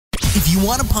If you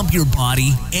want to pump your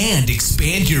body and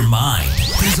expand your mind,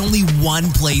 there's only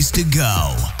one place to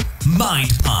go.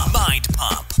 Mind Pump. Mind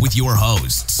Pump with your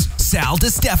hosts, Sal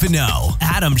DiStefano,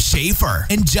 Adam Schaefer,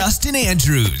 and Justin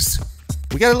Andrews.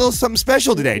 We got a little something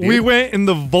special today, dude. We went in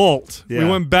the vault. Yeah. We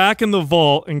went back in the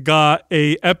vault and got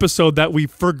a episode that we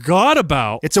forgot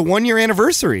about. It's a 1-year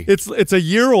anniversary. It's a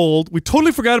year old. We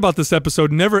totally forgot about this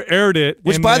episode, never aired it.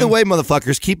 Which, by the way,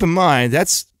 motherfuckers, keep in mind,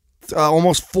 that's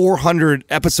almost 400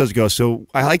 episodes ago, so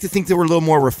I like to think that we're a little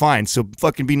more refined, so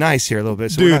fucking be nice here a little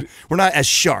bit. So dude, we're not as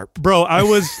sharp. Bro, I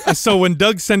was, so when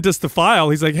Doug sent us the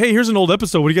file, he's like, hey, here's an old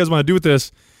episode. What do you guys want to do with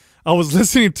this? I was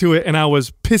listening to it, and I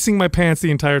was pissing my pants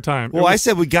the entire time. Well, I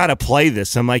said we got to play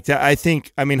this. I'm like, I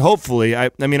mean, hopefully. I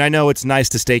mean, I know it's nice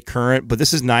to stay current, but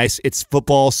this is nice. It's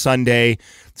football Sunday.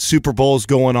 Super Bowl's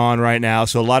going on right now,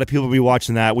 so a lot of people will be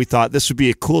watching that. We thought this would be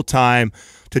a cool time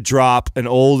to drop an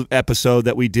old episode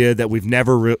that we did that we've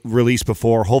never released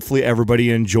before. Hopefully everybody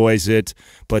enjoys it.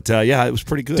 But, yeah, it was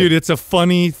pretty good. Dude, it's a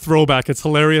funny throwback. It's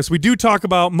hilarious. We do talk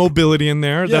about mobility in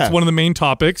there. Yeah. That's one of the main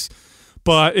topics.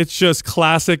 But it's just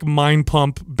classic mind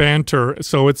pump banter.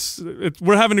 So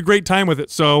we're having a great time with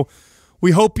it. So we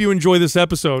hope you enjoy this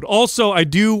episode. Also, I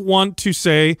do want to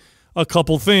say a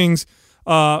couple things.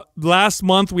 Last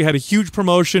month, we had a huge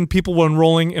promotion. People were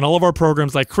enrolling in all of our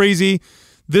programs like crazy.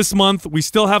 This month, we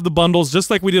still have the bundles, just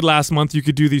like we did last month. You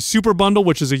could do the Super Bundle,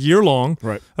 which is a year long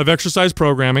of exercise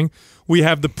programming. We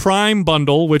have the Prime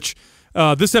Bundle, which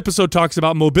this episode talks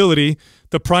about mobility.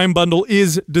 The Prime Bundle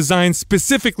is designed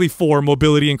specifically for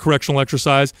mobility and correctional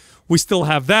exercise. We still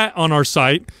have that on our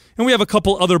site. And we have a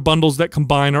couple other bundles that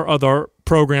combine our other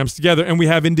programs together. And we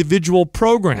have individual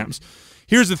programs.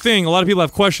 Here's the thing. A lot of people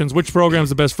have questions. Which program is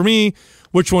the best for me?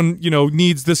 Which one,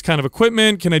 needs this kind of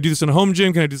equipment? Can I do this in a home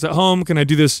gym? Can I do this at home? Can I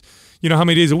do this, how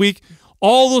many days a week?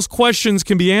 All those questions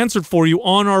can be answered for you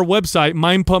on our website,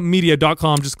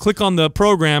 mindpumpmedia.com. Just click on the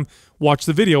program, watch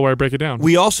the video where I break it down.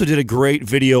 We also did a great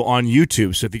video on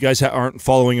YouTube. So if you guys aren't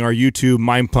following our YouTube,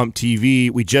 Mind Pump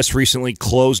TV, we just recently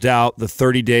closed out the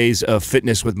 30 days of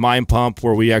fitness with Mind Pump,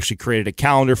 where we actually created a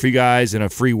calendar for you guys and a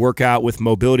free workout with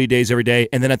mobility days every day.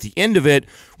 And then at the end of it,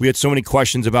 we had so many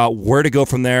questions about where to go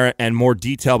from there and more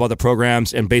detail about the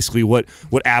programs and basically what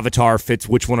avatar fits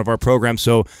which one of our programs.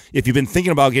 So if you've been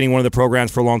thinking about getting one of the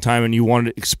programs for a long time and you wanted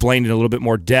to explain it in a little bit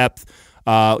more depth,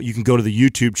 you can go to the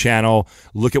YouTube channel,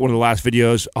 look at one of the last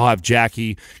videos. I'll have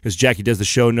Jackie, because Jackie does the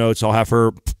show notes. I'll have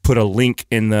her put a link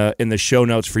in the show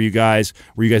notes for you guys,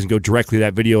 where you guys can go directly to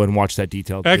that video and watch that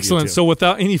detailed Excellent. video too. So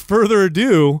without any further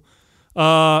ado,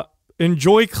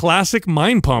 enjoy classic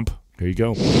Mind Pump. There you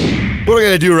go. What are we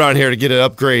gonna do around here to get an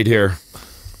upgrade here?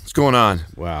 What's going on?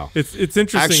 Wow. It's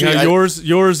interesting. Actually, how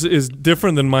yours is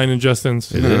different than mine and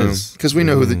Justin's. It is, because we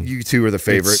know who you two are the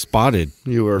favorite. It's spotted.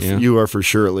 You are for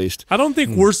sure, at least. I don't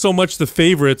think we're so much the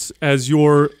favorites as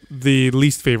you're the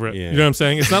least favorite. Yeah. You know what I'm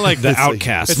saying? It's not like the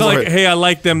outcast. It's not like, hey, I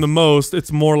like them the most.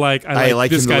 It's more like I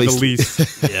like this guy the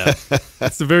least. Yeah.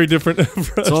 It's a very different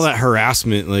approach. It's all that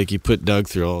harassment like you put Doug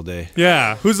through all day.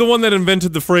 Yeah. Who's the one that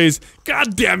invented the phrase,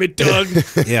 God damn it, Doug?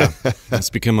 Yeah. It's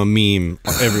become a meme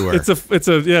everywhere. It's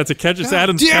a catch. It's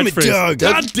Adam's catchphrase. Doug.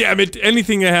 God damn it.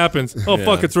 Anything that happens. Oh,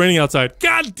 fuck, it's raining outside.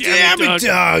 God damn it,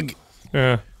 Doug.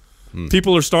 Yeah.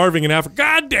 People are starving in Africa.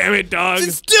 God damn it, Doug.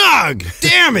 It's Doug.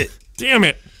 Damn it. Damn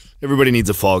it. Everybody needs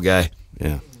a fall guy.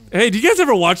 Yeah. Hey, do you guys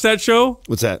ever watch that show?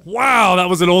 What's that? Wow, that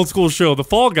was an old school show. The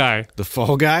Fall Guy. The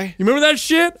Fall Guy? You remember that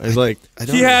shit? I was like, I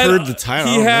heard the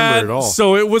title. I don't remember it at all.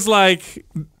 So it was like,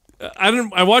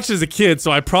 I watched it as a kid,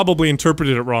 so I probably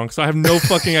interpreted it wrong. So I have no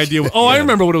fucking idea. I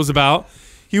remember what it was about.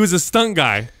 He was a stunt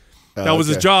guy. That was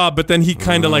his job, but then he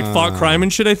kind of like fought crime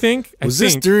and shit, I think. Was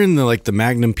this during the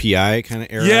Magnum PI kind of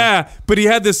era? Yeah, but he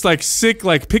had this like sick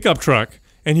like pickup truck.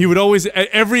 And he would always, at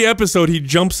every episode, he'd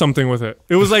jump something with it.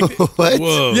 It was like, what?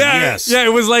 Whoa, yeah, yes. Yeah,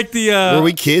 it was like the. Were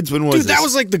we kids? When was Dude, this? that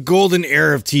was like the golden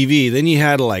era of TV. Then you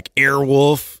had like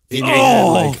Airwolf. Then you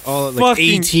had like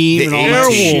A-Team and all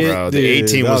that shit. Bro, the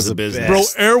A-Team was the business. Bro,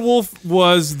 Airwolf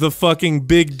was the fucking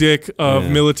big dick of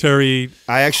military.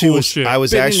 I actually shit. I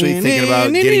was actually thinking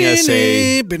about getting us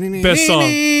a best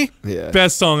song.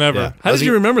 Best song ever. Yeah. How did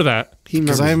you remember that?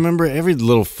 Because I remember every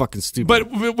little fucking stupid.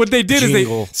 But what they did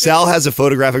jingle. is Sal has a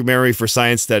photographic memory for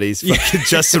science studies.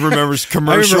 Justin remembers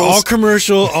commercials. I remember all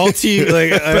commercial, all TV.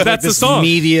 But that's the song.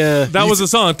 Media. That was the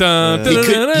song.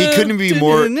 He couldn't be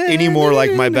any more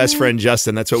like my best friend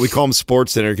Justin. That's what we call him,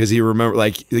 Sports Center, because he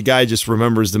the guy just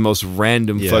remembers the most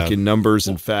random fucking numbers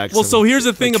and facts. Well, so here's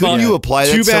the thing about you apply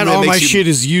that. Too bad all my shit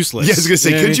is useless. Yeah, I was gonna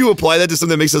say, could you apply that to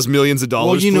something that makes us millions of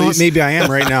dollars? Well, you know what? Maybe I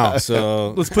am right now.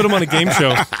 So let's put him on a game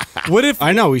show. What if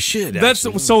I know we should. That's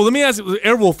actually. so. Let me ask you,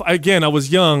 Airwolf. Again, I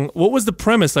was young. What was the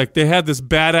premise? Like they had this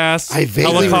badass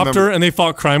helicopter, and they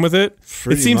fought crime with it.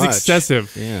 Pretty it seems much.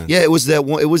 excessive. Yeah, it was that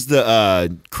one. It was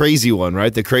the crazy one,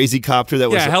 right? The crazy copter that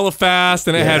was hella fast,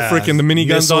 and it had freaking the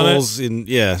miniguns on it. And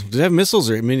did it have missiles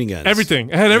or miniguns? Everything.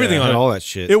 It had everything on it. All that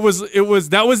shit. It was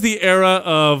that was the era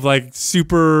of like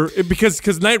super because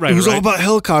Knight Rider. It was right? all about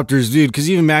helicopters, dude. Because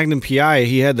even Magnum PI,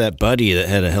 he had that buddy that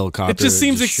had a helicopter. It just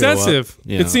seems that show up, excessive.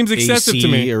 It seems excessive AC to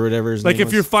me. or whatever. His Like name if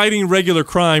was. you're fighting regular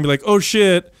crime, you're like, oh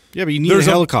shit. Yeah, but you need a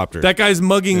helicopter. That guy's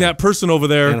mugging that person over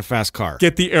there. And a fast car.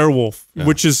 Get the Airwolf,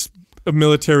 which is a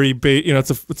military base. You know,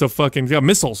 it's a fucking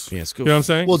missiles. Yeah, it's cool. You know what I'm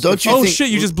saying? Well, don't you Oh think- shit!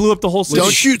 You just blew up the whole city.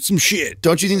 Let's shoot some shit.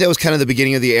 Don't you think that was kind of the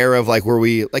beginning of the era of like where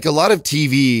we like a lot of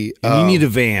TV? And you need a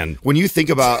van. When you think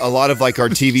about a lot of like our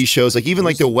TV shows, like even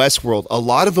like the Westworld, a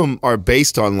lot of them are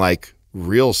based on like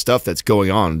real stuff that's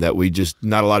going on that we just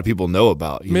not a lot of people know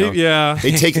about. You know? Yeah.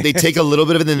 They take a little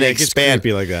bit of it, and then they it gets expand.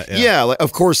 creepy like that, yeah. Yeah, like,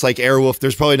 of course, like Airwolf.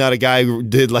 There's probably not a guy who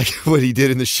did like what he did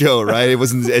in the show, right? It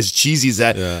wasn't as cheesy as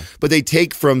that. Yeah. But they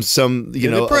take from some, you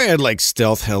know, they probably had like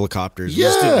stealth helicopters. We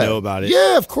just didn't know about it.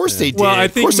 Yeah, of course they did. Well, I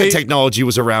of think course that technology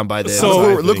was around by then.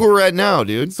 So- look where we're at now,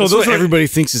 dude. So That's those what are everybody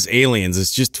thinks is aliens.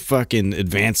 It's just fucking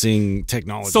advancing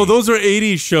technology. So those are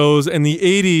 80s shows, and the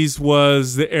 80s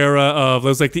was the era of, it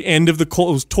was like the end of the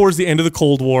Cold, it was towards the end of the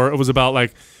Cold War. It was about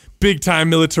like big time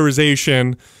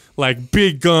militarization, like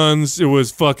big guns. It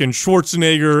was fucking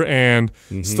Schwarzenegger and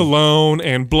Stallone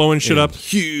and blowing shit up.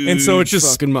 huge And so it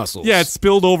just fucking muscles. Yeah, it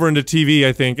spilled over into TV,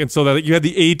 I think. And so that you had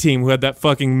the A-Team who had that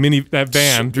fucking that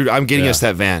van. Dude, I'm getting us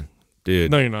that van.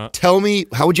 dude. No, you're not. Tell me,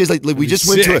 how would you like? We just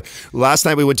went to last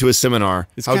night. We went to a seminar.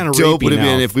 It's how kinda dope rapey would have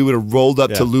been now. if we would have rolled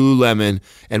up to Lululemon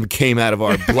and came out of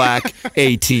our black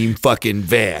A-Team fucking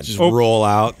van. Just roll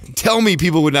out. Tell me,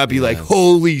 people would not be like,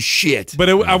 "Holy shit!" But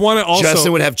I want to also.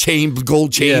 Justin would have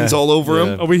gold chains all over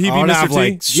him. Oh, would he be I would Mr. have T?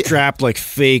 like strapped like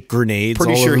fake grenades.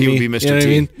 Pretty all sure over he would me. be Mr. You know what I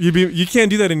T. mean? You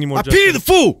can't do that anymore. I Justin. pity the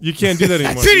fool. You can't do that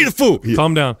anymore. I pity the fool.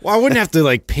 Calm down. Well, I wouldn't have to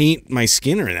like paint my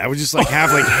skin or anything. I would just like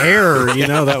have like hair. You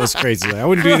know, that was crazy. Like, I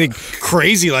wouldn't do anything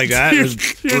crazy like that. It was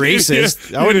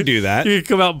racist. I wouldn't do that. You could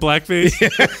come out blackface.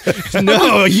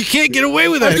 No, you can't get away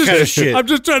with that kind of shit. I'm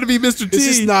just trying to be Mr. T.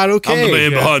 This is not okay. I'm the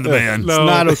man behind the man. No. It's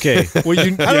not okay. Well,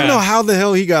 I don't know how the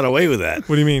hell he got away with that.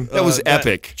 What do you mean? That was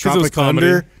epic. Because it was Tropic comedy.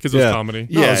 Thunder? Because it was comedy.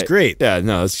 No, it was great. Yeah,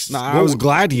 no, it's, No, I was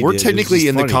glad he We're did. It was technically just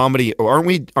in the funny. comedy, aren't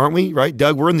we? Aren't we? Right,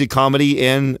 Doug? We're in the comedy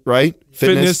and right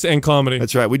Fitness and comedy.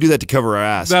 That's right. We do that to cover our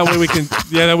ass. That way we can.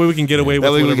 Yeah, that way we can get away with.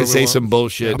 That way we whatever can say want. some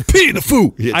bullshit. Pity the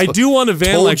fool. Yeah, I do want a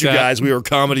van told like you that. guys we were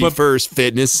comedy But- first,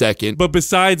 fitness second. But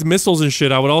besides missiles and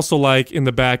shit, I would also like in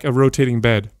the back a rotating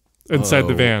bed inside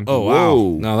the van. Oh wow!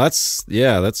 Whoa. No, that's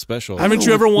special. Haven't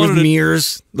you ever wanted with to?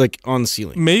 mirrors like on the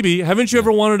ceiling? Maybe. Haven't you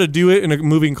ever wanted to do it in a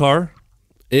moving car?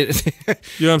 It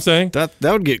You know what I'm saying? that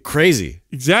would get crazy.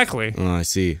 Exactly. Oh, I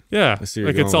see. Yeah. I see where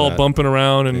Like you're it's going all with that. bumping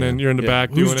around, and then you're in the back.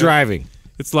 Who's doing it. driving?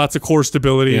 It's lots of core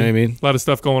stability. You know what I mean? A lot of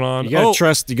stuff going on. You gotta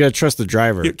trust. You gotta trust the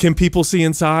driver. Can people see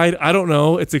inside? I don't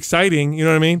know. It's exciting. You know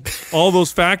what I mean? All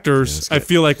those factors, I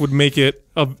feel like, would make it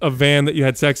a van that you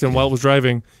had sex in while it was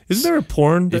driving. Isn't there a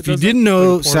porn? That If you does that? didn't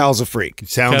know, Like a porn Sal's a freak.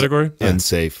 Sounds category?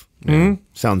 unsafe.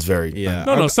 Sounds very Yeah.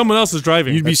 No, someone else is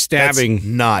driving. You'd be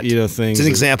stabbing. not things. It's an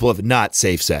example of not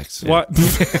safe sex. What?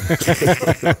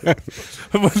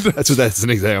 That's what that's an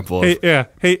example of.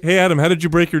 Hey, Adam, how did you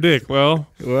break your dick? Well,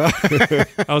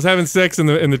 I was having sex in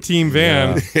the team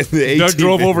van. The Doug 18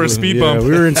 drove over a speed Yeah, bump,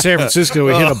 we were in San Francisco.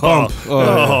 We hit a bump.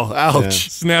 Oh, ouch.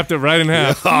 snapped it right in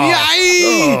half.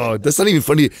 Oh, that's not even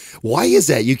funny. Why is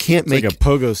that? You can't make like a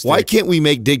pogo stick. Why can't we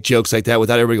make dick jokes like that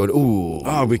without everybody going, ooh?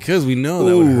 Oh, because we know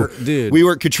that would hurt, dude.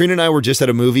 Katrina and I were just at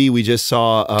a movie. We just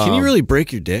saw. Can you really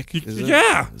break your dick?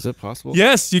 Yeah. Is that possible?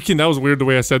 Yes, you can. That was weird the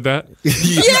way I said that.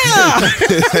 He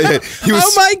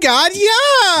was my God!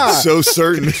 Yeah. so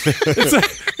certain.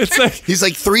 It's like He's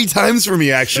like 3 times for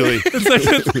me, actually.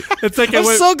 it's like I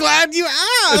went. glad you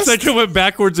asked. It's like I went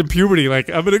backwards in puberty. Like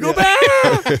I'm gonna go back.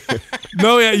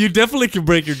 No, yeah, you definitely can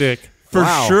break your dick for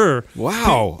sure.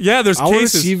 Wow. Yeah, there's I want to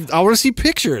cases. see. I want to see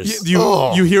pictures.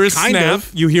 You hear a kind snap.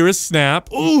 of. You hear a snap.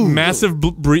 Massive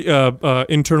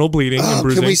internal bleeding and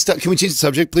bruising. Can we change the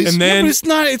subject, please? And Yeah, then but it's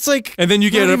not. It's like. and then you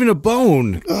get not even a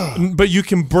bone. but you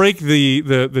can break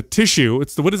the tissue.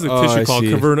 It's the what is the tissue I called?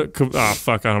 see.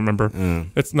 Fuck, I don't remember.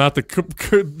 It's not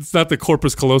the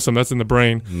corpus callosum. That's in the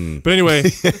brain. But anyway,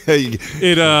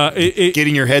 it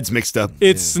Getting your heads mixed up.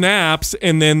 it snaps,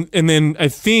 and then I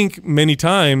think many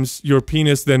times your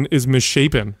penis then is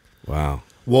misshapen. Wow.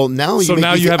 Well, now So you make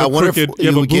now me you think- have a I wonder crooked- if you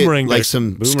have a would get, boomerang like dick.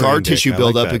 some Boomerang scar dick, tissue I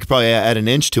buildup. like that. We could probably add an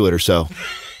inch to it or so.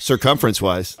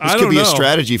 circumference-wise? This I could don't be a know.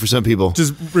 strategy for some people.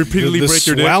 Just repeatedly The break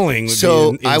your dick. swelling would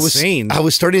So be insane. I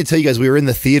was starting to tell you guys we were in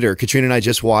the theater. Katrina and I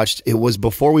just watched. It was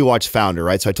before we watched Founder,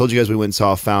 right? So I told you guys we went and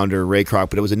saw Founder, Ray Kroc,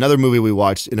 but it was another movie we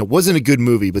watched, and it wasn't a good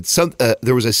movie. But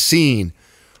there was a scene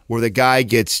where the guy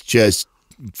gets just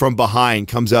from behind,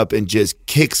 comes up and just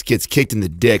gets kicked in the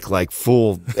dick, like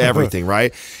full everything,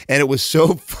 right? And it was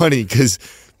so funny because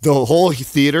the whole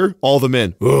theater, all the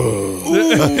men,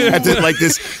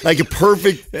 like a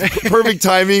perfect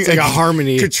timing. It's like a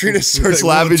harmony. Katrina starts like,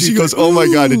 laughing. 1, 2, She goes, "Oh my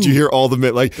god, did you hear all the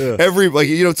men?" Like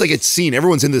it's like a scene.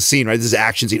 Everyone's in the scene, right? This is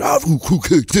action scene.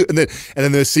 And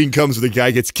then the scene comes where the guy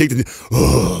gets kicked. And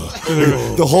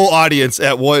the whole audience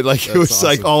at one, like it was awesome.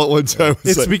 Like all at one time.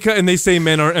 It's like, because, and they say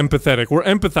men are empathetic. We're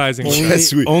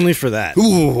empathizing. Only for that.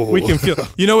 We can feel.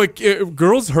 You know,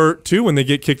 girls hurt too when they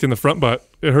get kicked in the front butt.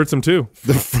 It hurts them too.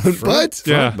 The front butt?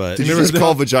 Yeah. butt. Did you just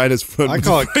call vaginas front butt?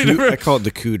 I call it the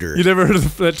cooter. You never heard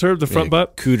of that term, the front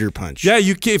butt? Cooter punch. Yeah,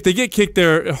 if they get kicked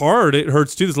there hard, it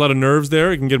hurts too. There's a lot of nerves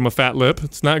there. It can give them a fat lip.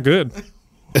 It's not good.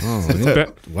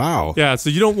 Oh, wow. Yeah, so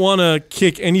you don't want to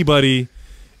kick anybody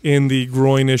in the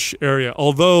groinish area.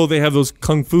 Although they have those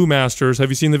kung fu masters. Have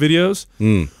you seen the videos?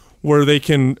 Where they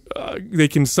can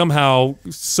somehow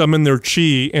summon their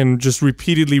chi and just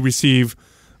repeatedly receive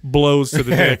blows to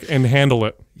the dick and handle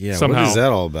it. Yeah, somehow. what is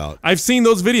that all about? I've seen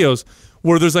those videos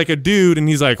where there's like a dude and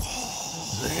he's like,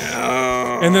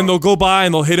 and then they'll go by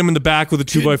and they'll hit him in the back with a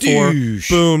 2x4.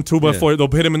 Boom, 2x4. They'll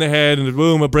hit him in the head and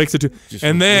boom, it breaks it.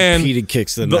 And then repeated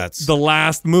kicks to the nuts. The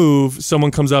last move,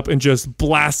 someone comes up and just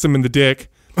blasts him in the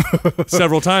dick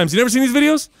several times. You never seen these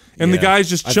videos? And the guy's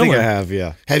just chilling. I think I have,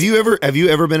 yeah. Have you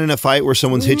ever been in a fight where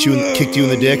someone's hit you and kicked you in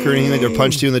the dick or anything like that, or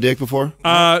punched you in the dick before?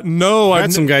 No. I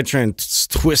had some guy try and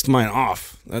twist mine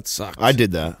off. That sucks. I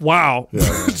did that. Wow.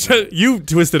 You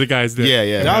twisted a guy's dick.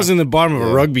 Yeah. I was in the bottom of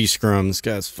a rugby scrum. This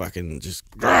guy's fucking just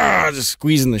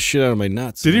squeezing the shit out of my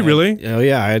nuts. Did he really? Oh,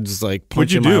 yeah. I had just like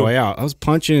punching my way out. I was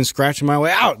punching and scratching my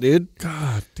way out, dude.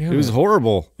 God damn it. It was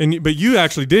horrible. But you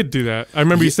actually did do that. I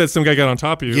remember you said some guy got on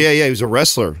top of you. Yeah, he was a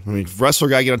wrestler. I mean, wrestler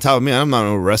guy get on top of me. I'm not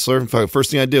a wrestler.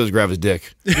 First thing I did was grab his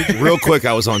dick. Real quick,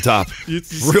 I was on top.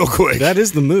 Real quick. That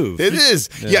is the move. It is.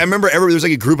 Yeah, I remember there was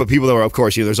like a group of people that were, of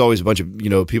course, there's always a bunch of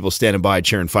people standing by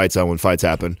cheering fights on when fights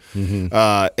happen. And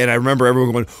I remember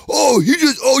everyone going,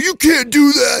 you can't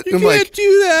do that. You can't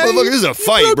do that. Motherfucker, this is a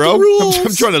fight, bro.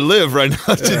 I'm trying to live right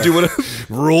now to do whatever.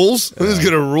 Rules? I'm just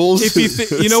going to rules.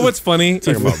 If you know what's funny?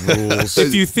 Talking about rules.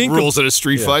 If you think rules in a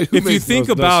street fight. If you think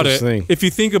about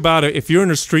it, if you're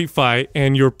in a street fight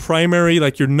and your primary,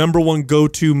 like your number one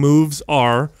go-to moves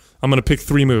are, I'm going to pick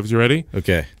 3 moves. You ready?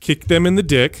 Okay. Kick them in the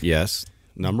dick. Yes.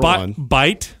 Number 1.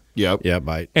 Bite. Yep. Yeah,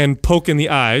 bite. And poke in the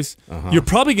eyes. You're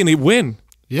probably going to win.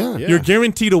 Yeah. You're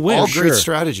guaranteed to win. All great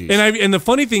strategies. And the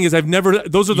funny thing is,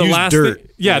 those are the Use last. dirt.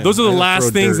 Those are the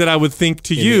last things that I would think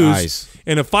to use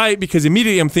in a fight, because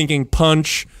immediately I'm thinking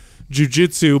punch,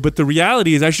 jujitsu. But the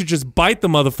reality is, I should just bite the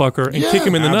motherfucker and kick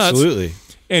him in the nuts. Absolutely.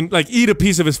 And like eat a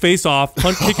piece of his face off,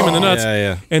 kick him in the nuts,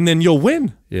 and then you'll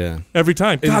win. Yeah, every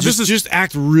time. God, this is just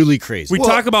act really crazy. We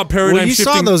talk about paradigm you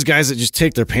shifting. saw those guys that just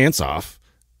take their pants off,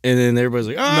 and then everybody's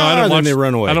like, "Oh," no, I don't watch. They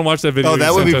run away. I don't watch that video. Oh,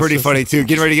 that would be pretty funny too.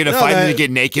 Getting ready to get a fight and then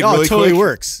get naked really quick. It totally quick.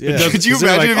 works. Yeah. Could you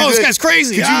imagine? Like, this guy's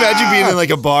crazy. Could you imagine being in like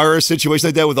a bar or a situation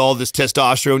like that with all this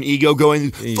testosterone, ego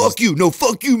going, "Fuck you, no,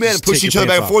 fuck you, man," and push each other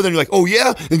back and forth. Then you're like, "Oh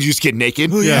yeah," and you just get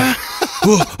naked. Oh yeah.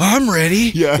 Well, I'm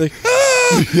ready. Yeah. Like,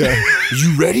 yeah.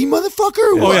 You ready,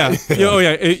 motherfucker? Oh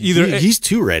yeah. Either he's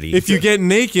too ready. If you get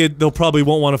naked, they'll probably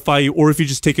won't want to fight you, or if you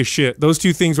just take a shit. Those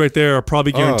 2 things right there are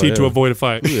probably guaranteed to avoid a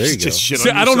fight. Ooh, there you go. See,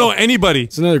 I don't know anybody.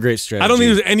 It's another great strategy. I don't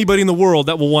think there's anybody in the world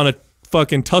that will want to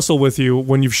fucking tussle with you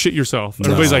when you've shit yourself. No.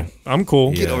 Everybody's like, I'm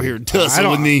cool. Get over here and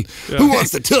tussle with me. Yeah. Who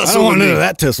wants to tussle I don't want with none me? of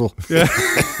that tussle. Yeah.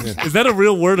 Is that a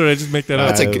real word, or did I just make that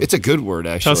up? It's a good word,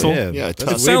 actually. Tussle? Yeah, That's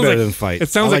tussle. way better than fight. It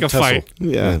sounds like a tussle. fight.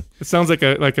 Yeah. It sounds like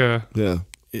a Yeah.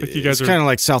 Like you guys it's kind of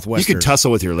like Southwestern. You could tussle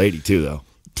with your lady too, though.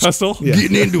 Tussle? Yeah.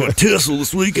 Getting into a tussle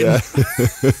this weekend.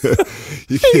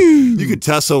 You could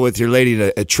tussle with your lady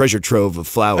in a treasure trove of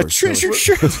flowers. A treasure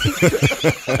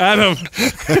trove. Adam,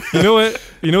 you know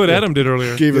what Adam did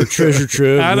earlier? Gave her a treasure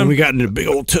trove. Adam, and we got into a big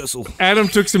old tussle. Adam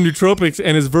took some nootropics,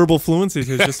 and his verbal fluency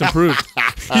has just improved.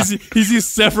 He's used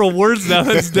several words now.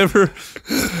 That's never.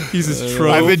 He's his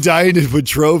trove. I've been dying to put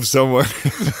trove somewhere.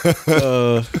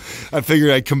 I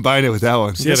figured I'd combine it with that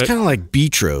one. See, it's kind of like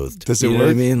betrothed. Does it you know work?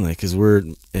 what I mean? Like, because we're,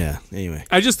 anyway.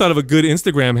 I just thought of a good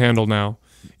Instagram handle now.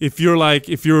 if you're like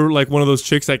one of those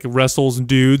chicks that wrestles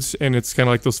dudes, and it's kind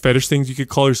of like those fetish things, you could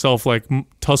call yourself like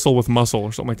tussle with muscle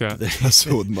or something like that.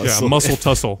 Tussle with muscle. Yeah, muscle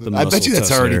tussle. I bet you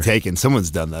that's already taken.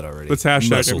 Someone's done that already. Let's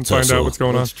hashtag it and find out what's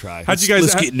going on. Let's try. How'd you guys?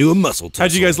 Let's get into a muscle tussle.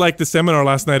 How'd you guys like the seminar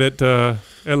last night at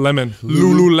Lemon?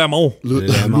 Lululemon.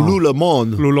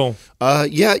 Lululemon.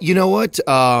 Yeah, you know what?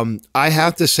 I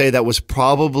have to say that was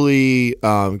probably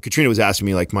Katrina was asking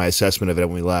me like my assessment of it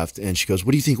when we left, and she goes,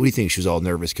 "What do you think? What do you think?" She was all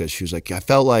nervous because she was like, "I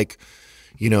felt like,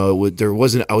 you know, there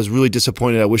wasn't. I was really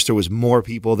disappointed. I wish there was more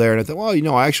people there." And I thought, well, you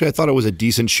know, I thought it was a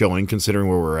decent showing considering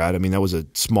where we're at. I mean, that was a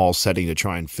small setting to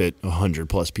try and fit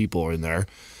 100+ people in there.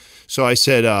 So I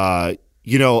said,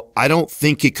 you know, I don't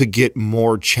think it could get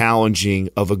more challenging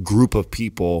of a group of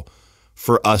people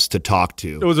for us to talk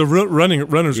to. It was a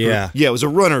runners group. Yeah, it was a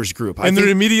runners group. And they're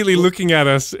immediately looking at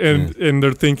us and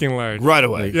they're thinking like right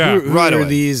away. Yeah. Who are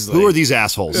these? Who are these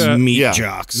assholes? Meat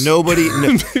jocks. Nobody,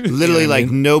 literally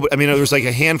nobody. I mean, there was like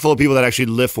a handful of people that actually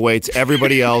lift weights.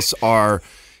 Everybody else are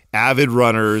avid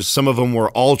runners. Some of them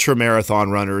were ultra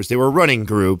marathon runners. They were a running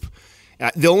group.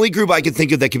 The only group I could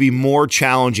think of that could be more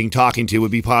challenging talking to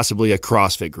would be possibly a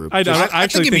CrossFit group. I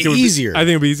actually think it would be easier. I think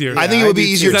it would be easier. I think it would be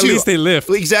easier too. At least they lift.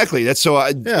 Exactly. That's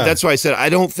why I said I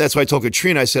don't. That's why I told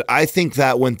Katrina. I said I think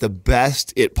that went the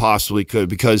best it possibly could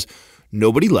because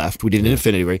nobody left. We did an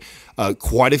Infinity Ring.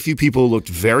 Quite a few people looked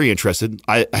very interested.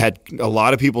 I had a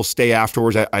lot of people stay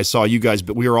afterwards. I saw you guys,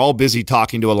 but we were all busy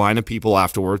talking to a line of people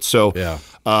afterwards. So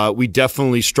we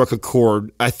definitely struck a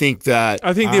chord. I think they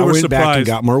went were surprised. back and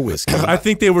got more whiskey. I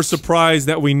think they were surprised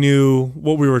that we knew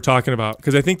what we were talking about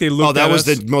because I think they looked. Oh, that was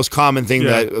the most common thing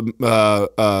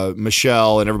that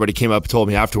Michelle and everybody came up and told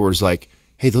me afterwards. Like,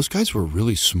 hey, those guys were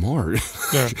really smart.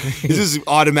 Yeah. This is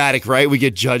automatic, right? We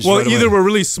get judged. Well, right either away. we're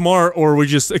really smart or we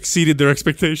just exceeded their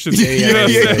expectations. Maybe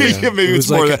It was it's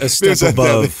more like a step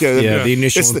above the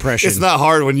initial impression. It's not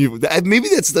hard when you. Maybe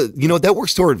that's that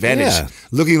works to our advantage. Yeah.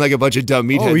 Looking like a bunch of dumb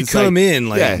meatheads. We come in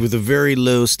with a very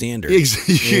low standard.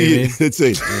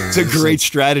 It's a great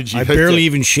strategy. I barely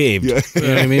even shaved. You know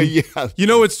what I mean? You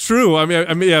know, it's true. I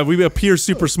mean, yeah, we appear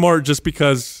super smart just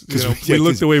because we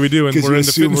look the way we do, and we're in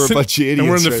the fitness. We're a bunch of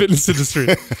idiots, we're in the fitness industry.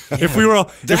 If we were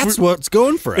all, that's what's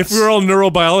going for us. If we were all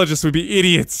neurobiologists, we'd be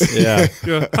idiots. Yeah.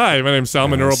 Hi, my name's Sal.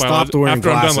 I'm a neurobiologist. After I'm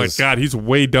done, like, God, he's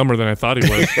way dumber than I thought he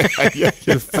was.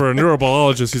 For a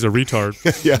neurobiologist, he's a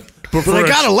retard. Yeah. But I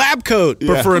got a lab coat.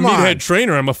 But for a meathead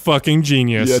trainer, I'm a fucking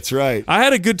genius. That's right. I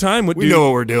had a good time with. We know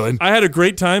what we're doing. I had a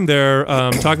great time there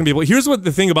talking to people. Here's what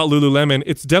the thing about Lululemon.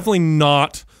 It's definitely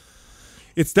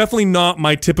not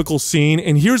my typical scene.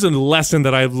 And here's a lesson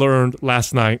that I learned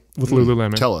last night with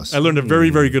Lululemon. Tell us. I learned a very,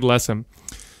 very good lesson.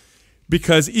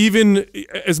 Because even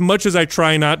as much as I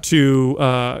try not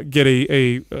to get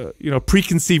a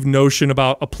preconceived notion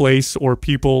about a place or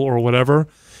people or whatever,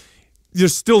 there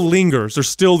still lingers. There's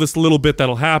still this little bit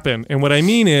that'll happen. And what I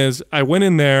mean is I went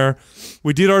in there,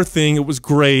 we did our thing, it was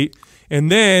great.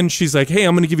 And then she's like, hey,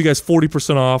 I'm going to give you guys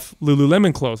 40% off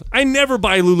Lululemon clothes. I never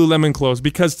buy Lululemon clothes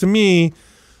because to me,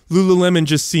 Lululemon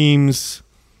just seems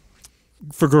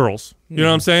for girls. You know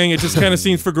what I'm saying? It just kind of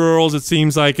seems for girls. It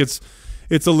seems like it's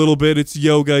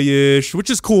yoga-ish, which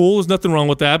is cool. There's nothing wrong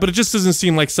with that. But it just doesn't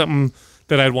seem like something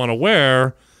that I'd want to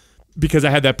wear because I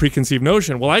had that preconceived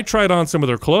notion. Well, I tried on some of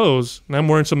their clothes, and I'm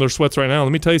wearing some of their sweats right now.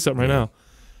 Let me tell you something right now.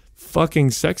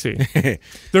 Fucking sexy.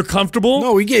 They're comfortable.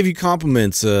 No, we gave you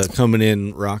compliments coming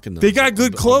in rocking them. They got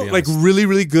good clothes, like really,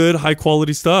 really good, high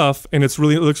quality stuff, and it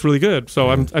looks really good. So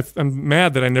I'm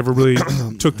mad that I never really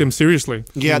took them seriously.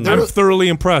 Yeah, I'm thoroughly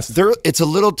impressed. It's a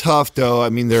little tough though. I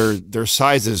mean, their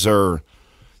sizes are.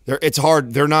 It's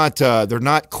hard. They're not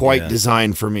quite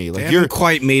designed for me. Like they haven't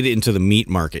quite made it into the meat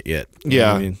market yet.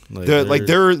 Yeah, you know what I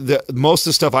mean? most of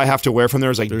the stuff I have to wear from there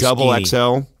is like double skinny.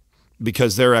 XL.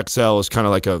 Because their XL is kind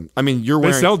of like you're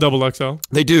wearing. They sell double XL.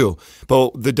 They do,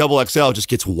 but the double XL just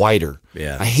gets wider.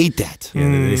 Yeah, I hate that. Yeah,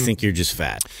 they think you're just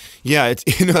fat. Yeah, it's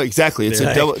exactly. It's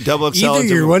a double XL. Either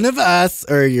you're one of us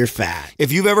or you're fat.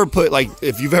 If you've ever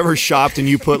shopped and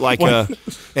you put like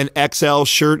an XL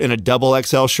shirt and a double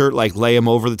XL shirt, like lay them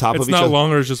over the top of each other. It's not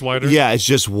longer, it's just wider. Yeah, it's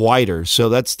just wider. So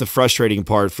that's the frustrating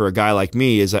part for a guy like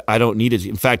me is I don't need it.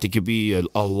 In fact, it could be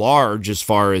a large as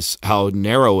far as how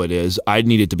narrow it is. I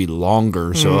need it to be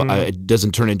longer so it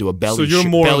doesn't turn into a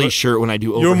belly shirt when I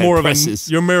do overhead presses.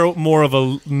 You're more of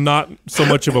a not so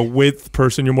much of a width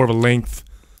person. You're more of a length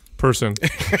person.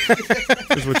 With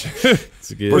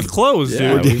clothes,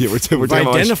 dude. We're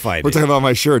talking about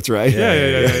my shirts, right?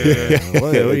 Yeah.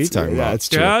 What are you talking about? Yeah, that's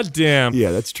true. God damn.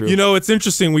 Yeah, that's true. You know, it's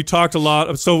interesting. We talked a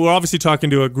lot. So we're obviously talking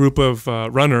to a group of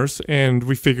runners, and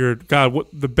we figured, God, what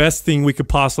the best thing we could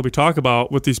possibly talk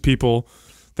about with these people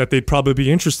that they'd probably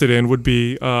be interested in would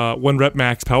be 1 rep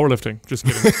max powerlifting. Just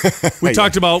kidding. We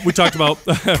talked about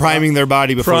priming their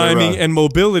body before priming and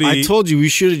mobility. I told you we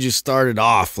should have just started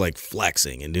off like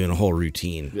flexing and doing a whole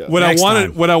routine. Yeah. What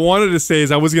I wanted to say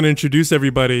is I was going to introduce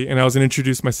everybody, and I was going to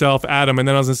introduce myself, Adam, and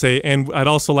then I was going to say, and I'd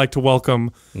also like to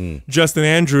welcome Justin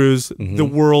Andrews, the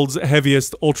world's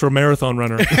heaviest ultra marathon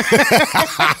runner.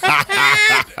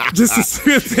 Just to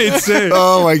see what they'd say.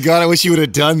 Oh my God, I wish you would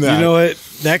have done that. You know what?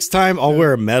 Next time I'll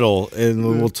wear a medal and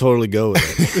we'll totally go with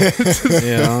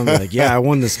it. I'm like, I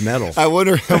won this medal. I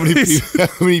wonder how many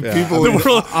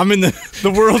people I'm in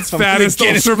the world's fattest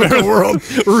ultra marathon world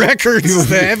records,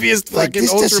 the heaviest fucking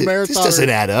ultra marathon. This doesn't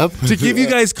add up. To give you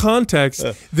guys context,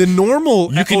 the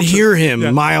normal you can hear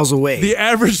him miles away. The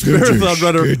average marathon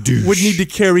runner would need to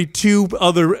carry 2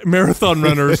 other marathon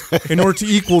runners in order to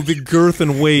equal the girth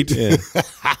and weight. Yeah.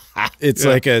 It's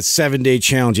like a 7-day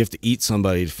challenge. You have to eat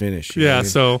somebody to finish.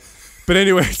 So, but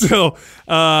anyway,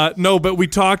 no, but we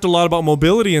talked a lot about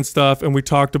mobility and stuff, and we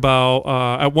talked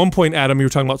about, at one point, Adam, you were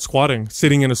talking about squatting,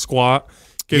 sitting in a squat,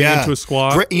 getting into a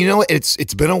squat. You know,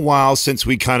 it's been a while since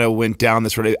we kind of went down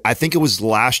this road. I think it was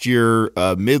last year,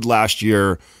 mid last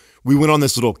year, we went on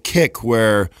this little kick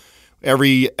where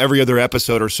every other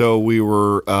episode or so we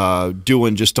were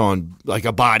doing just on like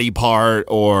a body part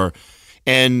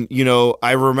and, you know,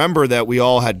 I remember that we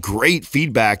all had great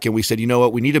feedback and we said, you know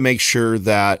what, we need to make sure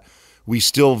that we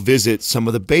still visit some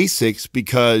of the basics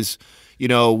because, you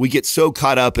know, we get so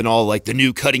caught up in all like the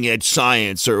new cutting edge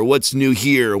science or what's new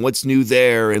here and what's new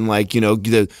there and like, you know,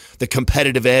 the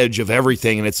competitive edge of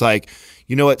everything. And it's like,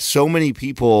 you know what, so many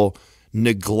people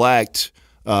neglect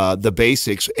the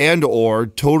basics and or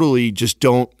totally just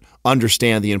don't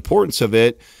understand the importance of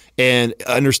it. And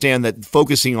understand that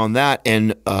focusing on that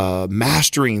and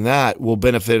mastering that will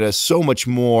benefit us so much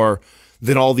more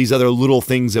than all these other little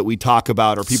things that we talk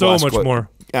about or people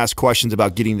ask questions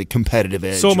about getting the competitive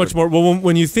edge. So much more. Well,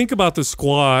 when you think about the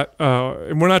squat,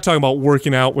 and we're not talking about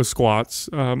working out with squats,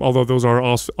 although those are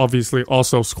also obviously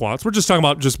also squats. We're just talking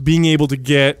about just being able to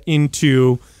get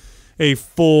into a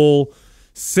full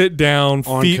sit down,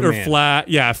 feet are flat.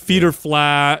 Yeah, feet are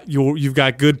flat. You've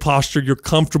got good posture. You're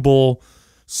comfortable.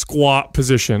 Squat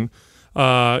position.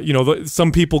 You know,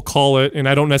 some people call it, and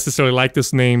I don't necessarily like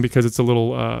this name because it's a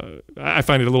little, I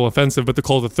find it a little offensive, but they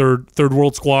call it the third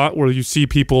world squat, where you see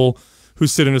people who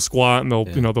sit in a squat and they'll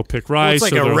pick rice. Well,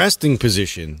 it's like a resting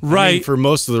position, right? I mean, for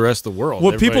most of the rest of the world.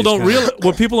 What people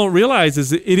don't realize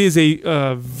is that it is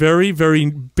a very, very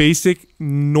basic,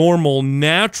 normal,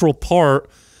 natural part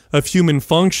of human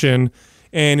function.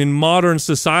 And in modern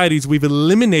societies, we've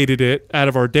eliminated it out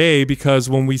of our day because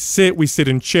when we sit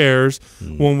in chairs.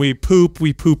 When we poop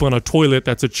on a toilet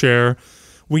that's a chair.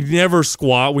 We never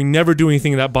squat. We never do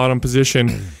anything in that bottom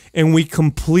position. And we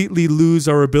completely lose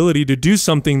our ability to do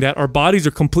something that our bodies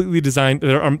are completely designed,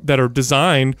 that are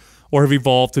designed or have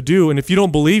evolved to do. And if you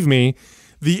don't believe me,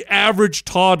 the average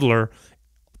toddler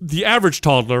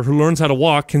who learns how to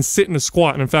walk can sit in a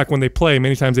squat. And in fact, when they play,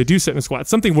 many times they do sit in a squat. It's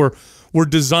something we're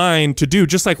designed to do,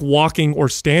 just like walking or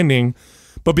standing.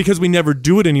 But because we never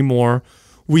do it anymore,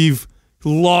 we've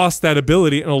lost that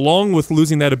ability. And along with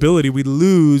losing that ability, we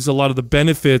lose a lot of the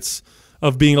benefits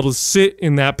of being able to sit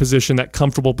in that position, that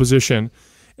comfortable position.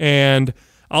 And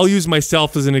I'll use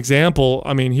myself as an example.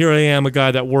 I mean, here I am, a guy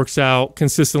that works out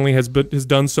consistently, has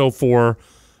done so for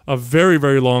a very,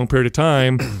 very long period of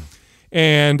time.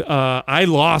 And I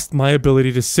lost my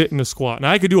ability to sit in a squat.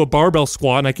 Now I could do a barbell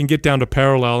squat and I can get down to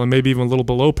parallel and maybe even a little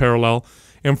below parallel.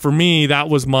 And for me, that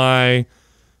was my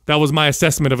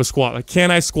assessment of a squat. Like,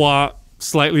 can I squat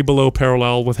slightly below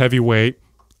parallel with heavy weight?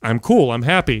 I'm cool. I'm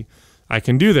happy. I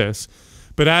can do this.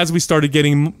 But as we started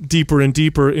getting deeper and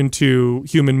deeper into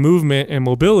human movement and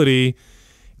mobility,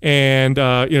 and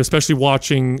especially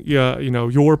watching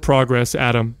your progress,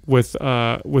 Adam, with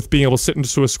being able to sit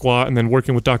into a squat and then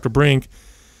working with Dr. Brink,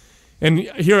 and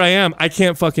here I am, I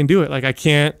can't fucking do it. Like, I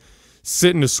can't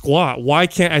sit in a squat. Why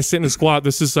can't I sit in a squat?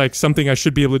 This is like something I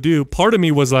should be able to do. Part of me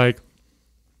was like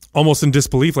almost in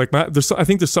disbelief. Like, I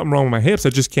think there's something wrong with my hips. I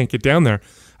just can't get down there.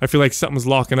 I feel like something's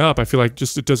locking up. I feel like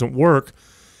just it doesn't work.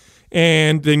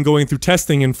 And then going through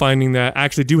testing and finding that I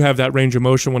actually do have that range of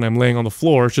motion when I'm laying on the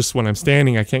floor. It's just when I'm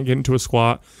standing, I can't get into a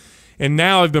squat. And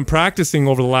now I've been practicing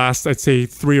over the last, I'd say,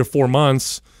 3 or 4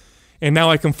 months. And now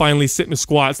I can finally sit in a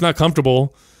squat. It's not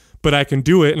comfortable, but I can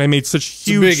do it. And I made such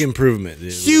huge improvement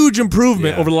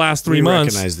over the last 3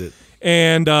 months. Recognized it.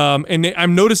 And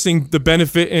I'm noticing the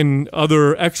benefit in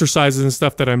other exercises and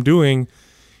stuff that I'm doing.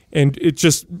 And it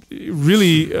just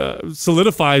really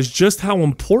solidifies just how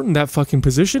important that fucking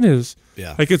position is.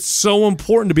 Yeah. Like, it's so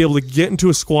important to be able to get into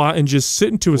a squat and just sit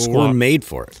into a squat. We're made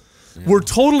for it. We're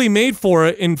totally made for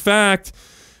it. In fact,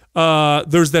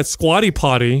 there's that Squatty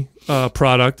Potty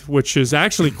product, which is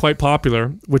actually quite popular,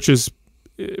 which is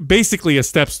basically a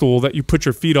step stool that you put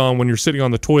your feet on when you're sitting on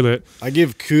the toilet. I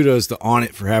give kudos to On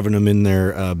It for having them in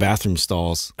their bathroom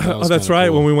stalls. Oh, that's right.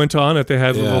 Cool. When we went to On It, they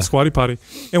had a little Squatty Potty.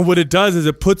 And what it does is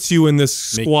it puts you in this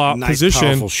squat position,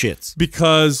 powerful shits.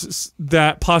 Because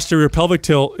that posterior pelvic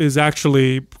tilt is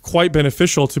actually quite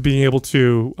beneficial to being able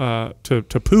to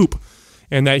poop.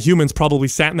 And that humans probably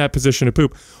sat in that position to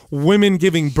poop. Women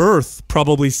giving birth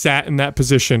probably sat in that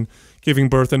position giving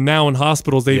birth. And now in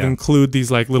hospitals, they include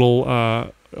these like little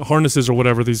harnesses or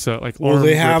whatever, these like well, arm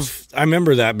they grips. have. I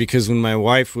remember that because when my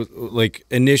wife was like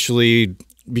initially,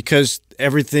 because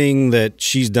everything that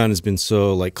she's done has been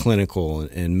so like clinical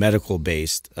and medical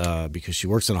based because she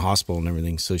works in a hospital and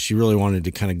everything. So she really wanted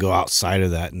to kind of go outside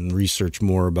of that and research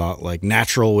more about like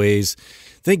natural ways.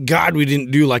 Thank God we didn't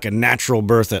do like a natural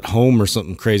birth at home or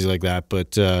something crazy like that.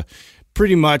 But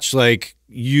pretty much like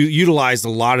you utilized a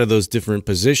lot of those different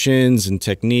positions and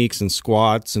techniques and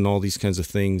squats and all these kinds of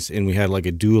things. And we had like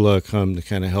a doula come to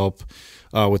kind of help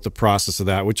with the process of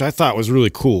that, which I thought was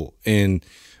really cool. And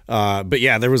but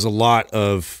yeah, there was a lot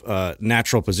of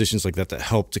natural positions like that that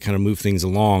help to kind of move things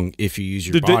along if you use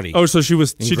your body. Oh, so she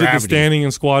did the standing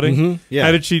and squatting. Mm-hmm. Yeah.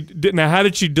 How did she? How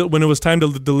did she? When it was time to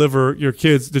deliver your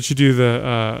kids, did she do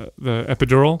the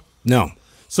epidural? No.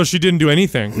 So she didn't do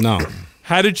anything. No.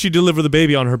 How did she deliver the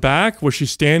baby? On her back? Was she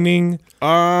standing?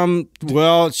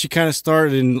 Well, she kind of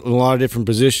started in a lot of different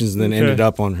positions and then ended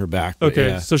up on her back. Okay,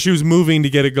 yeah. So she was moving to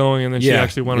get it going, and then she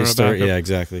actually went on her back. Yeah,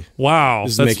 exactly. Wow,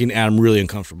 this is making Adam really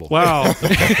uncomfortable. Wow.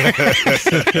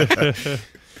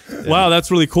 Wow, that's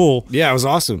really cool. Yeah, it was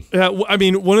awesome. I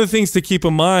mean, one of the things to keep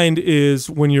in mind is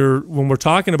when we're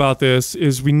talking about this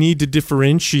is we need to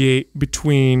differentiate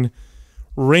between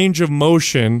range of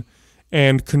motion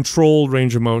and controlled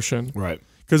range of motion. Right.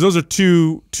 Because those are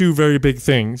two very big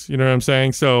things. You know what I'm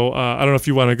saying? So I don't know if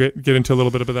you want to get into a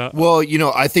little bit of that. Well, you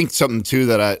know, I think something too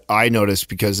that I noticed,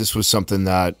 because this was something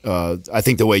that I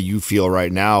think the way you feel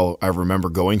right now, I remember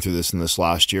going through this in this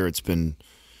last year. It's been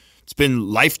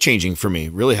life-changing for me.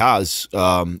 It really has.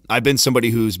 I've been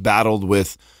somebody who's battled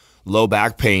with low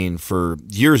back pain for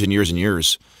years and years and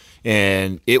years.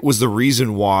 And it was the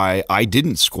reason why I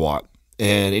didn't squat.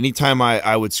 And anytime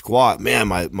I would squat, man,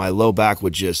 my low back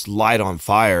would just light on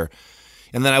fire.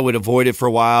 And then I would avoid it for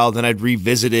a while. Then I'd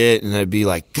revisit it, and I'd be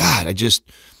like, God,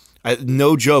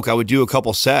 no joke, I would do a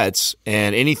couple sets,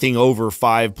 and anything over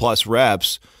 5+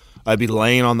 reps, I'd be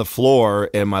laying on the floor,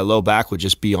 and my low back would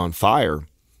just be on fire.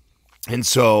 And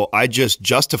so I just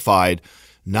justified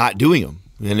not doing them.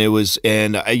 And it was,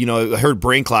 and I heard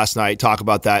Brink last night talk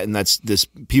about that, and that's this.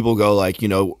 People go like,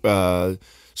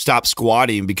 stop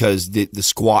squatting because the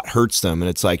squat hurts them. And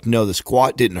it's like, no, the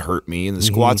squat didn't hurt me. And the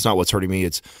squat's not what's hurting me.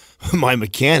 It's my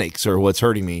mechanics are what's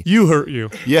hurting me. You hurt you.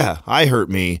 Yeah, I hurt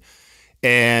me.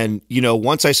 And,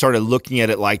 once I started looking at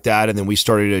it like that, and then we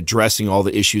started addressing all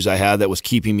the issues I had that was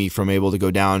keeping me from able to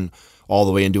go down all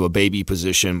the way into a baby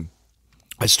position,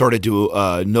 I started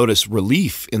to notice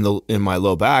relief in my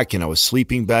low back, and I was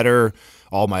sleeping better.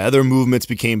 All my other movements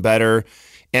became better.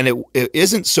 And it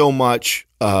isn't so much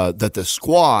that the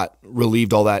squat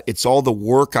relieved all that. It's all the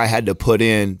work I had to put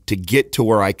in to get to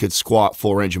where I could squat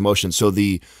full range of motion. So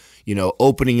the,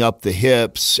 opening up the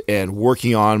hips and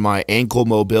working on my ankle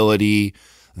mobility,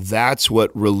 that's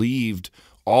what relieved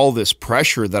all this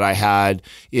pressure that I had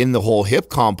in the whole hip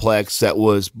complex that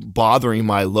was bothering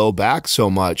my low back so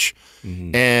much.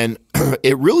 Mm-hmm. And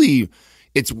it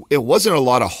wasn't a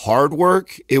lot of hard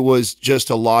work. It was just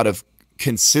a lot of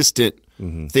consistent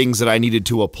things that I needed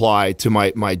to apply to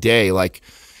my day.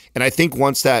 And I think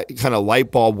once that kind of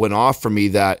light bulb went off for me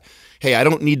that, hey, I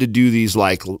don't need to do these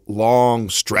like long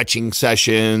stretching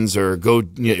sessions or go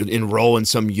enroll in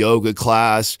some yoga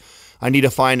class. I need to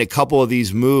find a couple of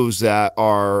these moves that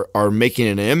are making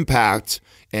an impact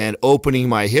and opening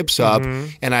my hips up,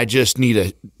 and I just need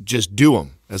to just do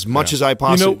them as much as I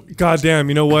possibly. Goddamn,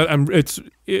 you know what?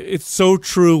 It's so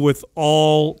true with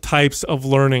all types of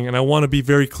learning, and I want to be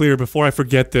very clear before I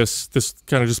forget this. This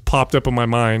kind of just popped up in my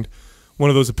mind. One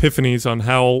of those epiphanies on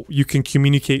how you can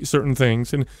communicate certain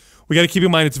things, and we got to keep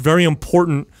in mind it's very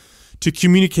important to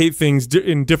communicate things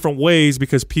in different ways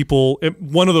because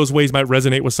one of those ways might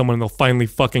resonate with someone and they'll finally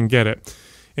fucking get it.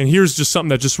 And here's just something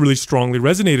that just really strongly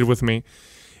resonated with me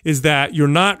is that you're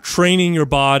not training your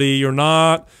body, you're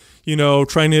not,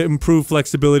 trying to improve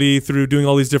flexibility through doing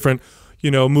all these different,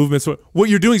 movements. What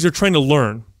you're doing is you're trying to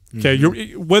learn.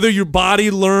 Okay, whether your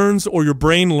body learns or your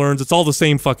brain learns, it's all the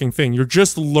same fucking thing. You're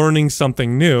just learning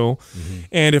something new.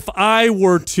 And if I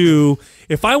wanted to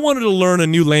learn a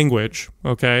new language,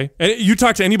 okay, and you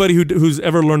talk to anybody who's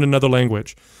ever learned another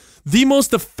language, the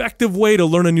most effective way to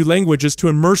learn a new language is to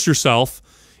immerse yourself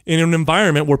in an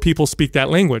environment where people speak that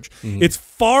language. It's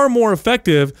far more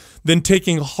effective than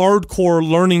taking hardcore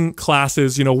learning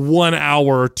classes, 1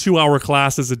 hour or 2 hour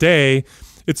classes a day.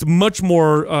 It's much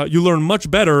more, you learn much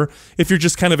better if you're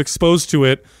just kind of exposed to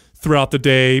it throughout the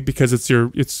day, because it's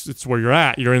where you're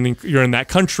at. You're in that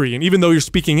country, and even though you're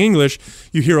speaking English,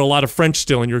 you hear a lot of French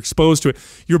still, and you're exposed to it.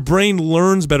 Your brain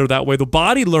learns better that way. The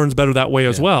body learns better that way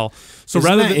as well. So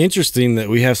Isn't that interesting that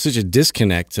we have such a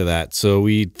disconnect to that? So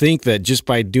we think that just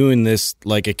by doing this,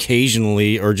 like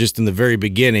occasionally or just in the very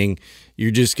beginning,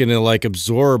 you're just going to like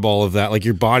absorb all of that. Like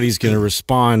your body's going to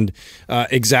respond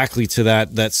exactly to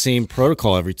that same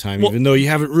protocol every time, even though you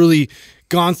haven't really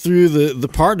gone through the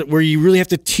part where you really have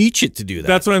to teach it to do that.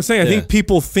 That's what I'm saying. I think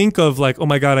people think of like, oh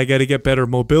my God, I got to get better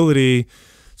mobility.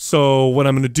 So what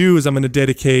I'm going to do is I'm going to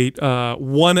dedicate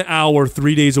 1 hour,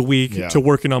 3 days a week to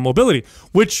working on mobility,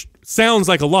 which sounds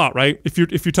like a lot, right? If you're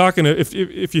talking to,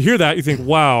 if you hear that, you think,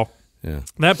 wow,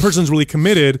 that person's really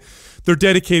committed. They're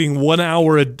dedicating 1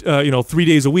 hour, 3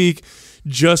 days a week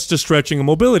just to stretching and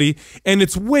mobility, and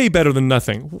it's way better than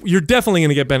nothing. You're definitely going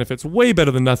to get benefits, way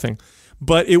better than nothing,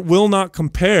 but it will not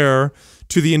compare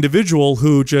to the individual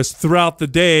who just throughout the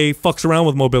day fucks around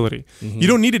with mobility. You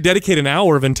don't need to dedicate an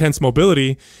hour of intense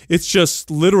mobility. It's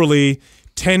just literally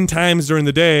 10 times during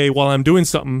the day while I'm doing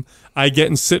something, I get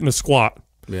and sit in a squat.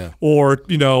 Or,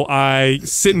 I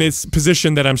sit in this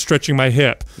position that I'm stretching my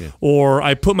hip. Or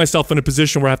I put myself in a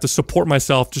position where I have to support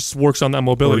myself, just works on that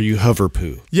mobility. Or you hover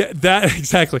poo. Yeah, that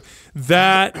exactly.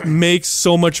 That makes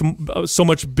so much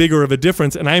bigger of a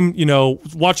difference. And I'm,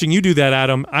 watching you do that,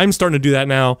 Adam, I'm starting to do that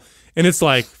now. And it's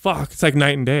like, fuck, it's like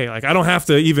night and day. Like I don't have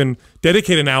to even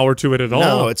dedicate an hour to it at all.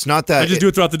 No, it's not that. I just do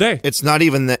it throughout the day. It's not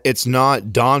even that. It's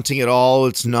not daunting at all.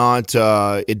 It's not,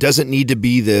 it doesn't need to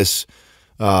be this.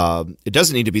 It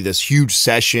doesn't need to be this huge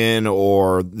session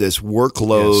or this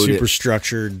workload. Super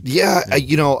structured.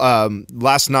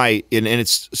 Last night, and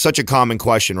it's such a common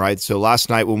question, right? So last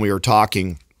night when we were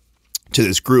talking to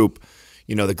this group,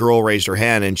 the girl raised her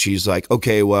hand and she's like,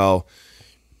 okay, well,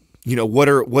 what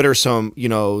are some,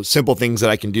 simple things that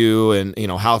I can do, and,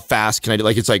 how fast can I do?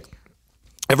 Like, it's like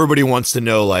everybody wants to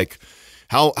know, like,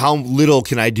 how little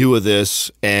can I do with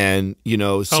this, and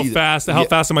how fast am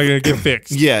I going to get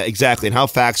fixed? Yeah, exactly. And how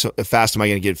fast am I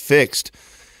going to get fixed?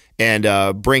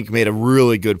 And Brink made a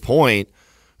really good point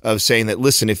of saying that,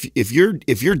 listen, if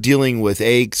you're dealing with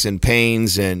aches and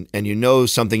pains and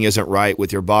something isn't right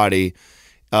with your body,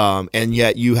 and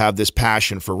yet you have this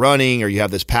passion for running, or you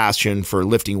have this passion for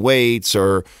lifting weights,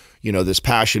 or this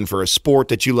passion for a sport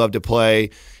that you love to play,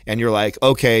 and you're like,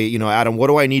 okay, Adam, what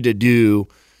do I need to do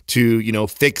to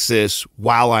fix this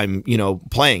while I'm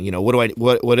playing?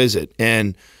 What is it?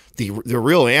 And the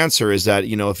real answer is that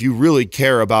if you really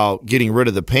care about getting rid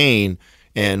of the pain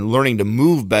and learning to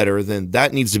move better, then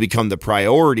that needs to become the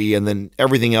priority, and then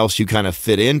everything else you kind of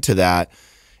fit into that.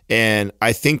 And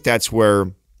I think that's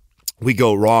where we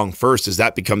go wrong first, is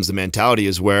that becomes the mentality,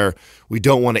 is where we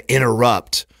don't want to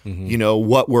interrupt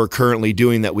what we're currently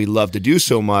doing that we love to do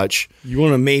so much. You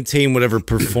want to maintain whatever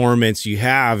performance you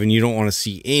have, and you don't want to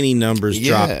see any numbers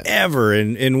drop ever.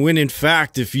 And when in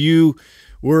fact, if you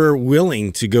were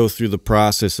willing to go through the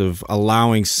process of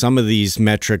allowing some of these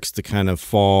metrics to kind of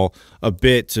fall a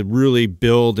bit, to really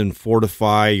build and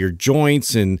fortify your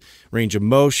joints and range of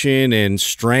motion and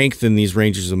strengthen these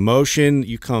ranges of motion,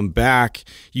 you come back,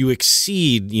 you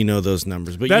exceed, those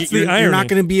numbers. But you're not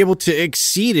going to be able to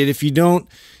exceed it if you don't,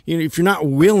 if you're not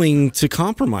willing to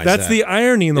compromise. That's the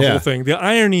irony in the whole thing. The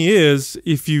irony is,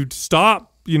 if you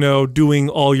stop, doing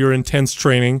all your intense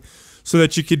training so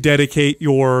that you could dedicate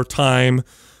your time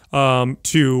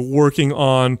to working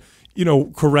on,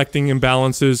 correcting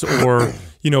imbalances or,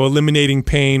 eliminating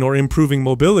pain or improving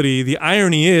mobility. The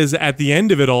irony is, at the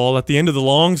end of it all, at the end of the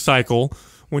long cycle,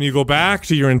 when you go back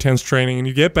to your intense training and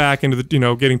you get back into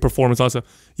the, getting performance on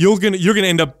stuff, you're gonna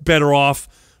end up better off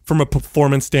from a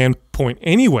performance standpoint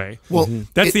anyway. Well,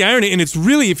 that's the irony. And it's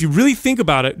really, if you really think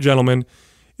about it, gentlemen,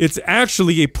 it's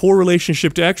actually a poor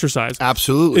relationship to exercise.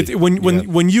 Absolutely.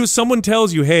 When someone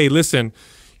tells you, hey, listen,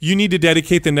 you need to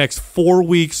dedicate the next 4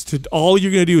 weeks to all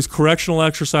you're going to do is correctional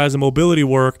exercise and mobility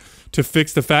work to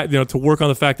fix the fact, to work on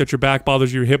the fact that your back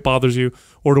bothers you, your hip bothers you,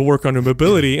 or to work on your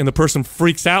mobility. And the person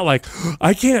freaks out like,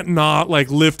 I can't not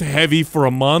like lift heavy for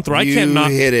a month, or I can't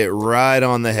not. You hit it right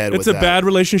on the head. It's a bad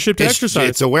relationship to exercise.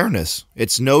 It's awareness.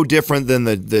 It's no different than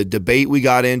the debate we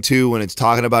got into when it's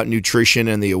talking about nutrition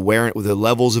and the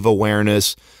levels of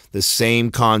awareness. The same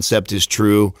concept is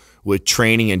true with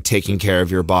training and taking care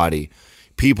of your body.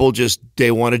 People they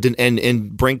wanted to,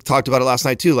 and Brink talked about it last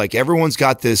night too. Like everyone's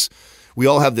got this. We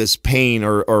all have this pain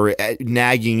or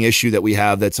nagging issue that we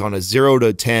have that's on a 0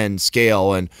 to 10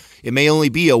 scale, and it may only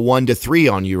be a 1 to 3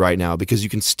 on you right now because you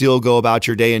can still go about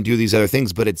your day and do these other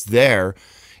things, but it's there.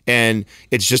 And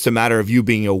it's just a matter of you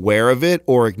being aware of it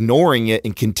or ignoring it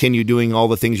and continue doing all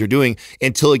the things you're doing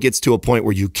until it gets to a point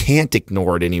where you can't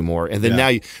ignore it anymore. And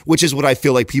then which is what I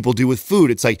feel like people do with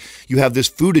food. It's like you have this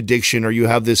food addiction or you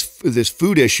have this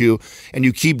food issue and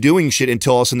you keep doing shit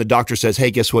until all of a sudden the doctor says,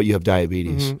 hey, guess what? You have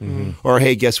diabetes. Or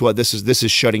hey, guess what? This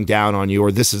is shutting down on you,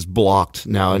 or this is blocked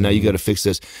now. And now you got to fix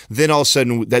this. Then all of a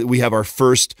sudden that we have our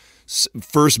first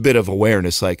bit of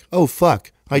awareness, like, oh,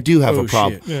 fuck. I do have a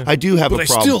problem. Yeah. I do have a problem.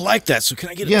 But I still like that, so can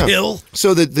I get a pill?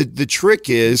 So the trick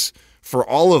is for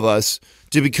all of us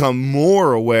to become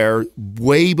more aware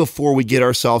way before we get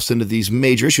ourselves into these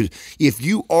major issues. If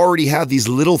you already have these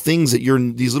little things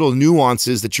these little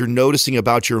nuances that you're noticing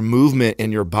about your movement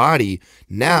and your body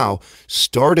now,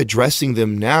 start addressing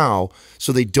them now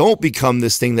so they don't become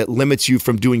this thing that limits you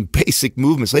from doing basic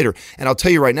movements later. And I'll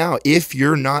tell you right now, if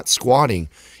you're not squatting,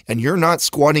 and you're not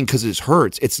squatting because it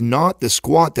hurts, it's not the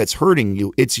squat that's hurting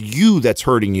you, it's you that's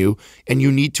hurting you, and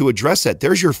you need to address that.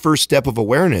 There's your first step of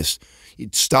awareness. You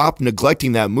stop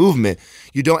neglecting that movement.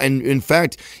 You don't, and in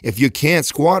fact, if you can't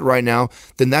squat right now,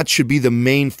 then that should be the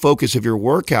main focus of your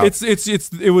workout.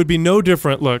 It would be no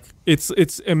different. Look, it's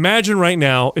imagine right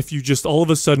now if you just all of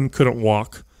a sudden couldn't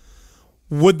walk.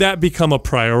 Would that become a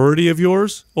priority of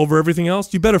yours over everything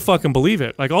else? You better fucking believe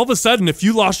it. Like all of a sudden, if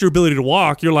you lost your ability to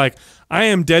walk, you're like, I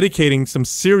am dedicating some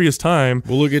serious time.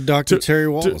 Well, look at Dr. Terry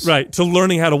Wallace. To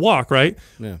learning how to walk, right?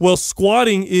 Yeah. Well,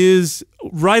 squatting is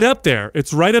right up there.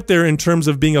 It's right up there in terms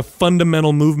of being a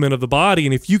fundamental movement of the body.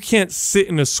 And if you can't sit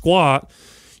in a squat,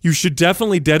 you should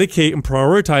definitely dedicate and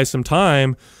prioritize some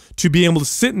time to be able to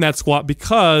sit in that squat,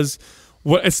 because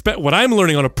what I'm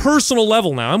learning on a personal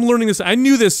level now, I'm learning this. I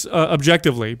knew this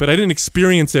objectively, but I didn't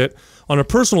experience it on a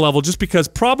personal level just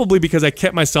probably because I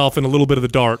kept myself in a little bit of the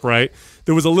dark, right?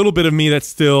 There was a little bit of me that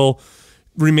still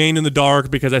remained in the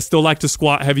dark because I still like to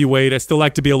squat heavy weight. I still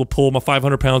like to be able to pull my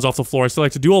 500 pounds off the floor. I still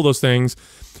like to do all those things.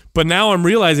 But now I'm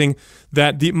realizing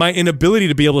that my inability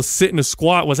to be able to sit in a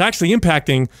squat was actually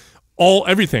impacting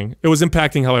everything. It was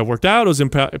impacting how I worked out. It was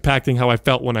impacting how I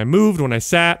felt when I moved, when I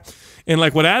sat. And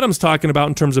like what Adam's talking about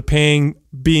in terms of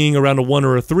being around a 1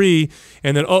 or a 3,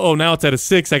 and then, now it's at a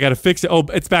 6, I got to fix it. Oh,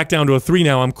 it's back down to a 3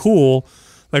 now, I'm cool.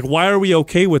 Like, why are we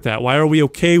okay with that? Why are we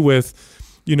okay with,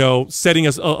 setting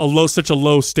us such a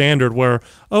low standard where,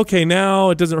 okay, now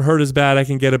it doesn't hurt as bad, I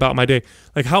can get about my day.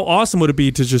 Like, how awesome would it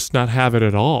be to just not have it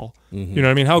at all? Mm-hmm. You know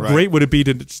what I mean? How great would it be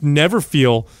to just never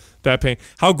feel that pain?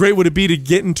 How great would it be to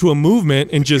get into a movement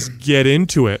and just get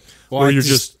into it? Well,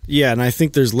 and I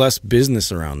think there's less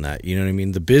business around that. You know what I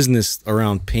mean? The business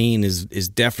around pain is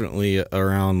definitely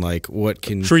around like what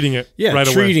can treating it,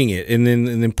 treating it, and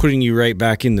then putting you right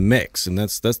back in the mix, and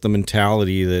that's the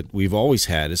mentality that we've always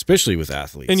had, especially with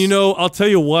athletes. And I'll tell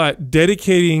you what,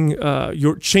 dedicating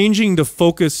changing the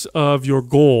focus of your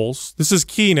goals. This is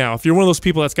key now. If you're one of those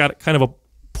people that's got kind of a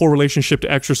poor relationship to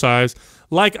exercise,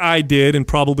 like I did, and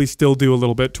probably still do a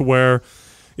little bit, to where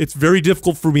it's very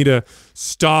difficult for me to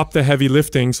stop the heavy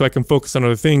lifting so I can focus on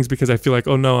other things because I feel like,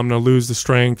 oh no, I'm going to lose the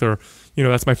strength, or,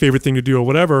 that's my favorite thing to do, or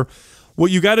whatever.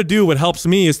 What you got to do, what helps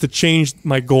me, is to change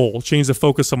my goal, change the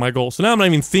focus of my goal. So now I'm not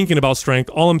even thinking about strength.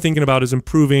 All I'm thinking about is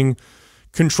improving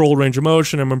control range of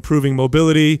motion. I'm improving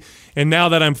mobility. And now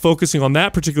that I'm focusing on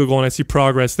that particular goal and I see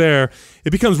progress there, it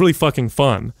becomes really fucking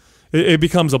fun. It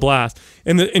becomes a blast.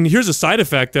 And here's a side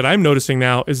effect that I'm noticing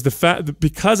now is the fact that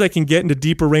because I can get into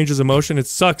deeper ranges of motion, it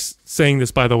sucks saying this,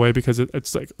 by the way, because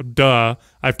it's like, duh.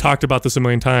 I've talked about this a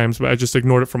million times, but I just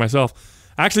ignored it for myself.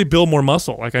 I actually build more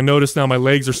muscle. Like I notice now my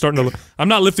legs are starting to, I'm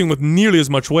not lifting with nearly as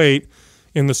much weight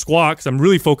in the squat because I'm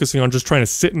really focusing on just trying to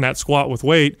sit in that squat with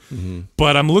weight. Mm-hmm.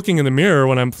 But I'm looking in the mirror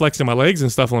when I'm flexing my legs and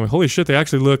stuff, and I'm like, holy shit, they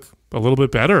actually look a little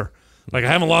bit better. Like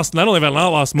not only have I not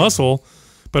lost muscle,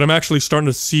 but I'm actually starting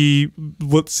to see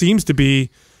what seems to be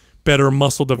better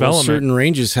muscle development. Certain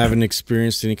ranges haven't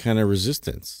experienced any kind of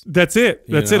resistance. That's it.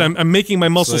 That's it. I'm making my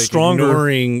muscles stronger.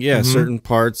 Ignoring, certain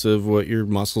parts of what your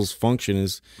muscles function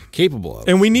is capable of.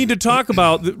 And we need to talk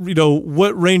about,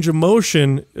 what range of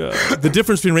motion, the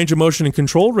difference between range of motion and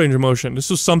controlled range of motion. This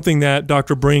was something that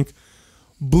Dr. Brink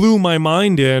blew my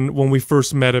mind in when we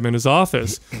first met him in his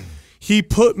office. He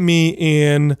put me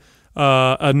in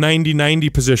a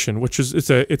 90-90 position, which is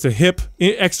it's a hip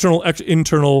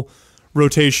internal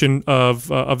rotation of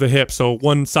the hip. So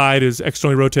one side is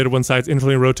externally rotated, one side is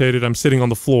internally rotated. I'm sitting on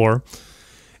the floor,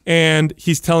 and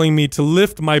he's telling me to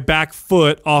lift my back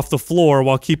foot off the floor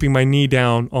while keeping my knee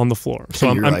down on the floor. So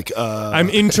I'm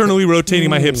internally rotating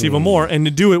my hips even more, and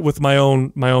to do it with my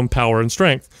own power and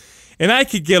strength. And I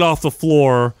could get off the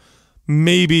floor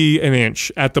maybe an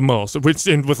inch at the most, which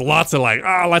with lots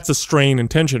of strain and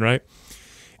tension, right?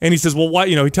 And he says, well, why,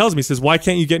 he tells me, he says, why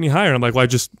can't you get any higher? And I'm like, well,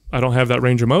 I don't have that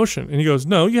range of motion. And he goes,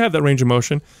 no, you have that range of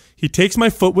motion. He takes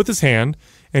my foot with his hand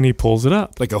and he pulls it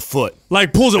up. Like a foot.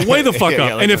 Like pulls it way the fuck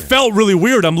up. And it felt really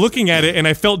weird. I'm looking at it and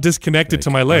I felt disconnected to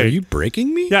my leg. Are you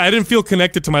breaking me? Yeah, I didn't feel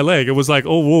connected to my leg. It was like,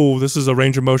 oh, whoa, this is a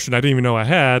range of motion I didn't even know I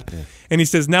had. Yeah. And he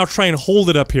says, now try and hold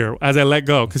it up here as I let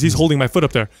go, because he's holding my foot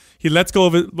up there. He lets go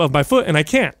of my foot and I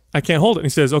can't hold it. And he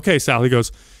says, okay, Sal, he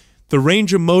goes, the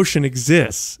range of motion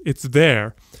exists. It's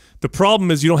there. The problem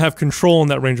is you don't have control in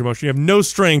that range of motion. You have no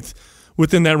strength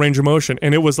within that range of motion.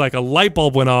 And it was like a light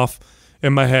bulb went off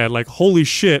in my head. Like, holy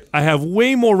shit, I have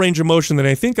way more range of motion than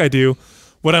I think I do.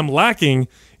 What I'm lacking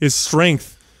is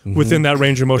strength within that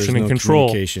range of motion and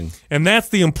control. And that's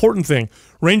the important thing.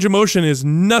 Range of motion is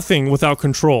nothing without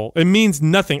control. It means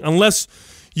nothing unless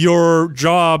your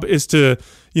job is to,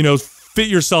 fit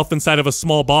yourself inside of a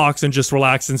small box and just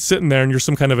relax and sit in there and you're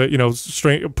some kind of a,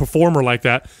 strength performer like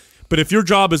that. But if your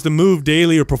job is to move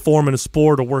daily or perform in a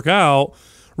sport or work out,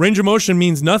 range of motion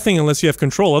means nothing unless you have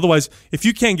control. Otherwise, if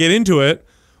you can't get into it,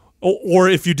 or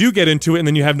if you do get into it and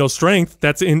then you have no strength,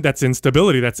 that's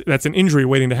instability. That's an injury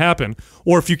waiting to happen.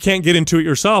 Or if you can't get into it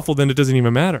yourself, well, then it doesn't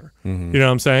even matter. You know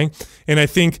what I'm saying? And I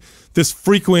think this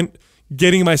frequent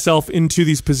getting myself into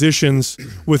these positions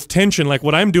with tension, like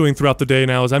what I'm doing throughout the day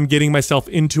now, is I'm getting myself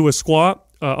into a squat,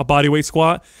 a bodyweight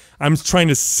squat. I'm trying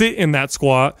to sit in that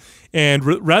squat. And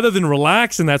rather than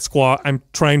relax in that squat, I'm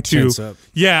trying to,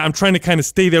 I'm trying to kind of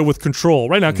stay there with control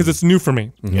right now because it's new for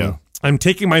me. Yeah. I'm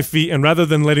taking my feet, and rather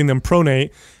than letting them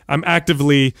pronate, I'm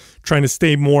actively trying to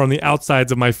stay more on the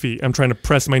outsides of my feet. I'm trying to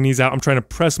press my knees out. I'm trying to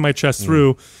press my chest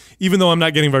through, even though I'm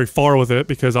not getting very far with it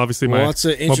because obviously my mobility is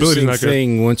not good. Well, it's an interesting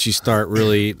thing once you start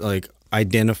really like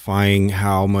identifying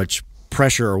how much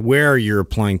pressure or where you're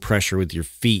applying pressure with your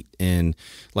feet. And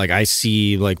like I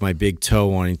see like my big toe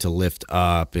wanting to lift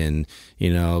up and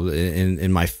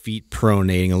and my feet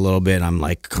pronating a little bit. I'm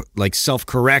like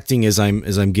self-correcting as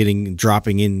I'm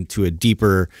dropping into a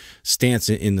deeper stance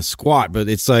in the squat. But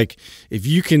it's like if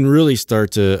you can really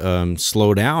start to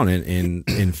slow down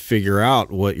and figure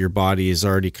out what your body is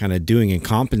already kind of doing and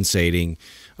compensating,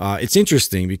 it's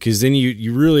interesting because then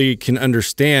you really can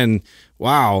understand,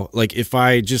 wow, like if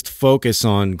I just focus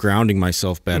on grounding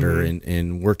myself better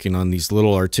and working on these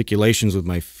little articulations with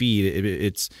my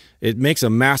feet, it makes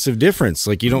a massive difference.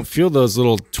 Like you don't feel those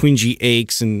little twingy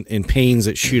aches and pains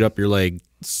that shoot up your leg.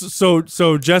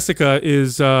 So Jessica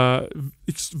is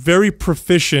very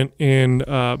proficient in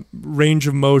range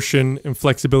of motion and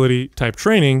flexibility type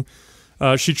training.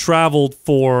 She traveled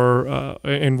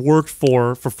and worked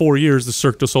for 4 years the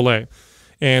Cirque du Soleil.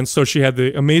 And so she had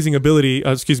the amazing ability,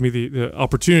 the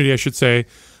opportunity, I should say,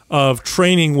 of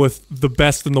training with the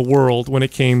best in the world when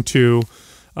it came to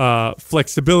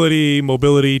flexibility,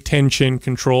 mobility, tension,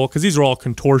 control, because these are all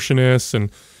contortionists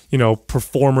and,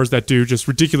 performers that do just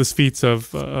ridiculous feats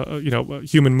of,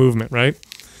 human movement, right?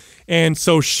 And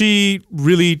so she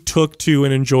really took to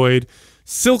and enjoyed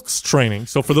silks training.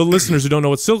 So for the listeners who don't know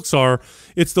what silks are,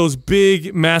 it's those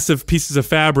big, massive pieces of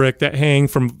fabric that hang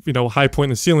from, high point in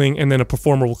the ceiling, and then a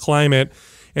performer will climb it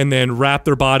and then wrap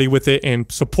their body with it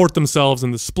and support themselves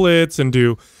in the splits and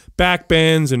do back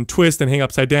bends and twist and hang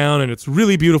upside down. And it's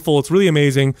really beautiful. It's really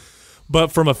amazing.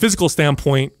 But from a physical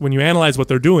standpoint, when you analyze what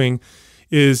they're doing,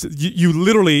 is you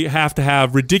literally have to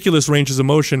have ridiculous ranges of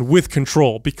motion with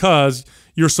control because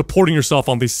you're supporting yourself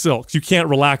on these silks. You can't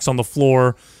relax on the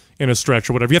floor in a stretch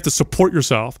or whatever. You have to support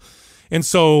yourself. And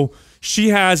so she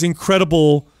has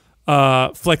incredible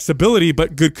flexibility,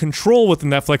 but good control within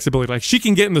that flexibility. Like she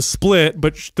can get in the split,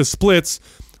 but the splits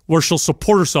where she'll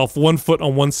support herself 1 foot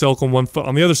on one silk and 1 foot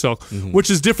on the other silk, which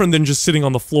is different than just sitting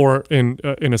on the floor in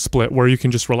a split where you can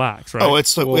just relax, right? Oh,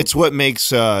 it's what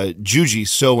makes Juji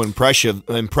so impressive.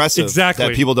 Exactly.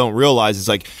 That people don't realize. It's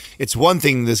like, it's one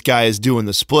thing this guy is doing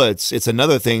the splits. It's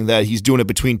another thing that he's doing it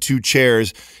between two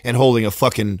chairs and holding a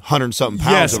fucking 100-something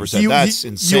pounds over set. That's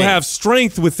insane. You have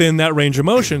strength within that range of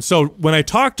motion. So when I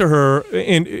talk to her,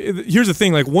 and here's the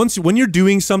thing, like when you're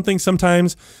doing something,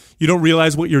 sometimes you don't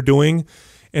realize what you're doing.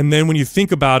 And then when you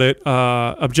think about it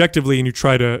objectively and you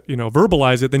try to,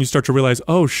 verbalize it, then you start to realize,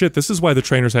 oh shit, this is why the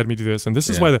trainers had me do this, and this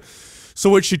is why So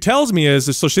what she tells me is,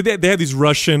 they had these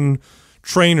Russian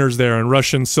trainers there and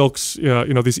Russian silks,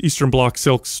 these Eastern Bloc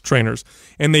silks trainers,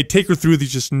 and they'd take her through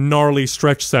these just gnarly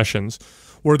stretch sessions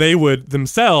where they would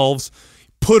themselves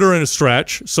put her in a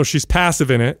stretch, so she's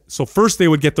passive in it. So first they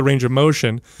would get the range of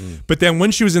motion, but then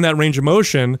when she was in that range of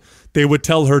motion, they would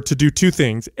tell her to do two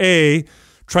things. A,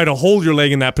 try to hold your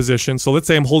leg in that position. So let's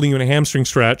say I'm holding you in a hamstring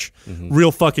stretch,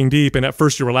 real fucking deep, and at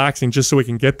first you're relaxing just so we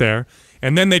can get there.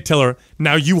 And then they tell her,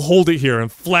 now you hold it here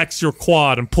and flex your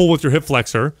quad and pull with your hip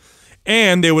flexor.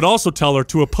 And they would also tell her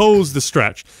to oppose the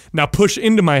stretch. Now push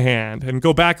into my hand and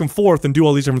go back and forth and do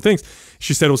all these different things.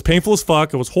 She said it was painful as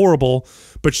fuck. It was horrible.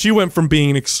 But she went from being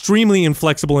an extremely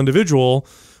inflexible individual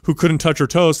who couldn't touch her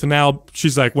toes to now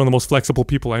she's like one of the most flexible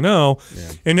people I know.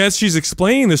 Yeah. And as she's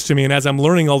explaining this to me, and as I'm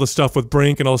learning all the stuff with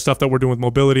Brink and all the stuff that we're doing with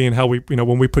mobility and how we,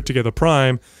 when we put together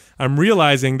Prime, I'm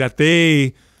realizing that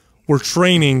they were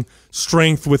training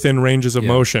strength within ranges of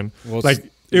motion. Well,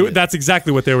 that's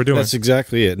exactly what they were doing. That's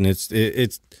exactly it. And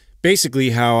it's basically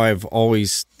how I've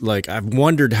always, I've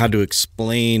wondered how to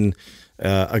explain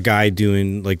a guy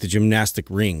doing like the gymnastic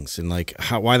rings, and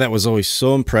why that was always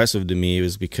so impressive to me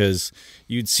was because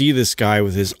you'd see this guy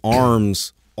with his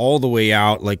arms all the way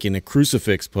out, like in a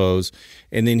crucifix pose,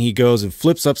 and then he goes and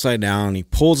flips upside down, he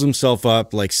pulls himself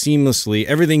up like seamlessly,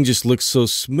 everything just looks so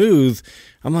smooth.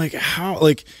 I'm like, how,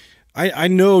 I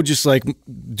know just like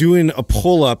doing a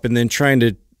pull up and then trying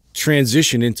to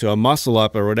transition into a muscle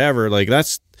up or whatever,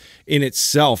 that's in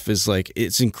itself is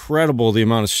it's incredible the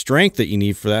amount of strength that you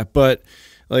need for that. But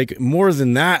more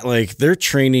than that, they're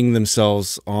training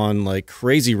themselves on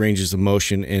crazy ranges of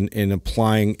motion and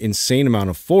applying insane amount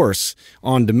of force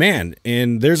on demand.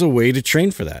 And there's a way to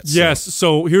train for that. Yes.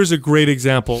 So here's a great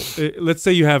example. Let's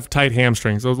say you have tight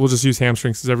hamstrings. We'll just use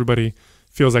hamstrings because everybody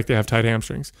feels like they have tight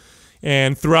hamstrings.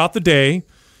 And throughout the day,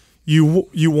 you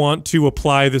want to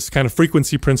apply this kind of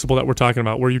frequency principle that we're talking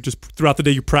about, where you just throughout the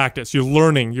day you practice, you're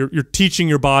learning, you're teaching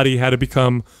your body how to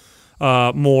become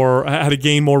how to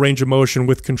gain more range of motion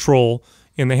with control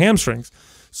in the hamstrings.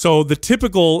 So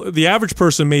the average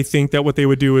person may think that what they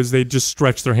would do is they just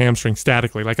stretch their hamstring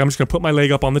statically. I'm just going to put my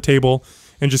leg up on the table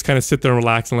and just kind of sit there and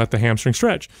relax and let the hamstring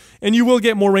stretch. And you will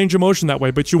get more range of motion that way,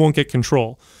 but you won't get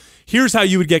control. Here's how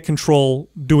you would get control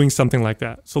doing something like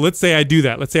that. So let's say I do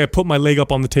that. Let's say I put my leg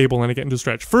up on the table and I get into a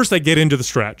stretch. First, I get into the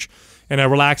stretch and I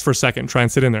relax for a second and try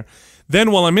and sit in there.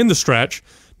 Then while I'm in the stretch,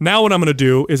 now what I'm going to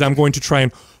do is I'm going to try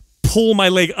and pull my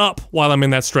leg up while I'm in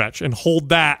that stretch and hold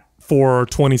that for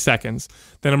 20 seconds.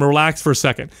 Then I'm going to relax for a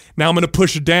second. Now I'm going to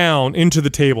push down into the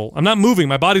table. I'm not moving.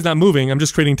 My body's not moving. I'm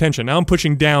just creating tension. Now I'm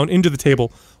pushing down into the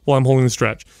table while I'm holding the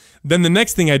stretch. Then the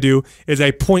next thing I do is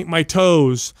I point my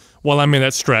toes while I'm in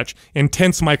that stretch and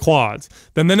tense my quads.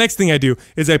 Then the next thing I do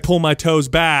is I pull my toes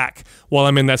back while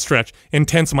I'm in that stretch and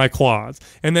tense my quads.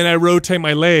 And then I rotate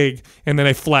my leg and then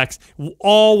I flex,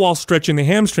 all while stretching the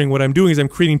hamstring. What I'm doing is I'm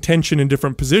creating tension in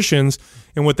different positions.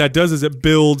 And what that does is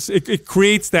it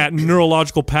creates that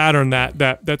neurological pattern,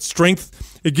 that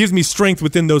strength. It gives me strength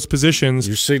within those positions.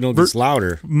 Your signal gets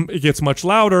louder. It gets much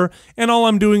louder. And all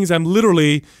I'm doing is I'm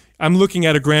looking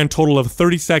at a grand total of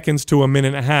 30 seconds to a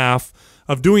minute and a half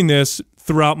of doing this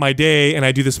throughout my day, and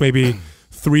I do this maybe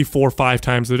 3, 4, 5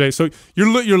 times a day. So you're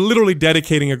literally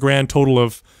dedicating a grand total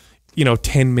of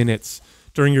 10 minutes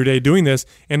during your day doing this.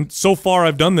 And so far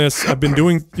I've done this. I've been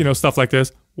doing stuff like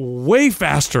this way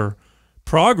faster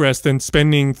progress than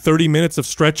spending 30 minutes of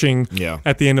stretching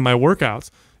at the end of my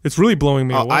workouts. It's really blowing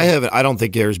me away. I don't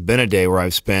think there's been a day where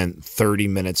I've spent 30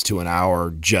 minutes to an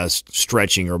hour just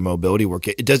stretching or mobility work.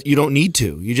 You don't need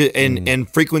to. You just and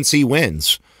frequency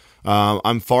wins.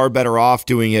 I'm far better off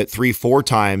doing it 3, 4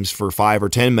 times for 5 or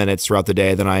 10 minutes throughout the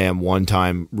day than I am one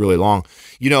time really long.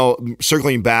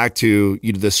 Circling back to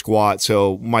the squat.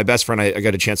 So my best friend, I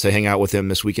got a chance to hang out with him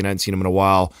this weekend. I hadn't seen him in a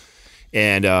while,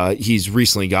 and he's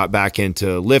recently got back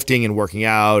into lifting and working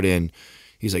out. And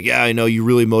he's like, "Yeah, I know you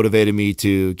really motivated me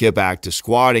to get back to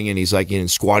squatting." And he's like, in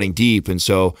squatting deep. And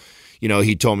so,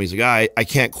 he told me, he's like, I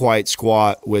can't quite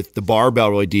squat with the barbell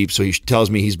really deep. So he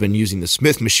tells me he's been using the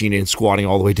Smith machine and squatting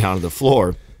all the way down to the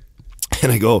floor.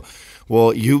 And I go,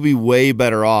 well, you'd be way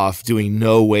better off doing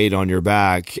no weight on your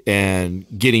back and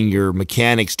getting your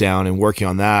mechanics down and working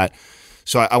on that.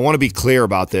 So I want to be clear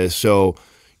about this. So,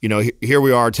 here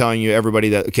we are telling you, everybody,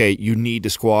 that, okay, you need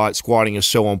to squat. Squatting is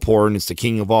so important. It's the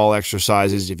king of all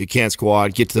exercises. If you can't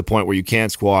squat, get to the point where you can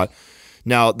squat.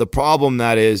 Now, the problem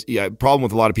problem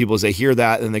with a lot of people is they hear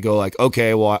that and they go like,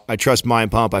 okay, well, I trust Mind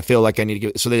Pump. I feel like I need to give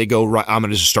it. So they go, right, I'm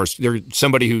going to just start. They're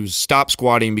somebody who's stopped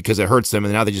squatting because it hurts them.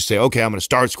 And now they just say, okay, I'm going to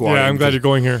start squatting. Yeah, I'm glad you're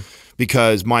going here.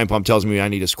 Because Mind Pump tells me I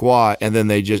need to squat, and then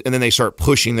they start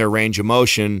pushing their range of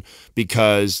motion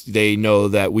because they know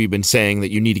that we've been saying that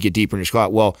you need to get deeper in your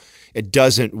squat. Well, it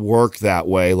doesn't work that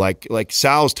way. Like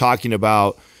Sal's talking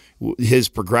about his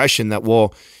progression, that,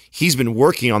 well, he's been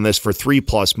working on this for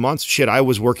 3+ months. Shit, I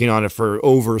was working on it for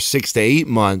over 6 to 8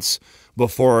 months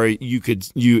before and you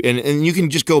can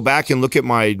just go back and look at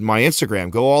my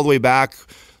Instagram. Go all the way back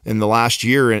in the last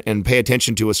year and pay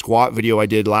attention to a squat video I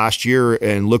did last year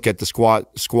and look at the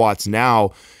squats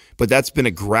now. But that's been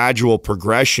a gradual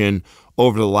progression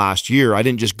over the last year. I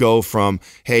didn't just go from,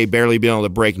 hey, barely being able to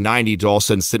break 90 to all of a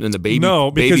sudden sitting in the baby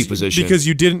position. Because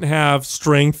you didn't have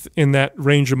strength in that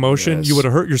range of motion, Yes. You would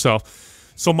have hurt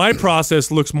yourself. So my process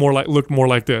looked more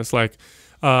like this. Like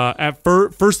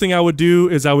first thing I would do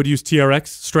is I would use TRX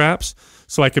straps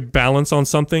so I could balance on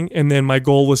something, and then my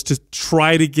goal was to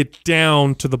try to get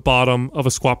down to the bottom of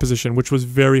a squat position, which was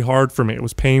very hard for me. It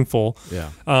was painful. Yeah.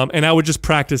 And I would just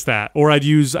practice that, or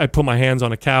I'd put my hands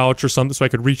on a couch or something so I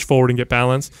could reach forward and get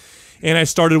balance. And I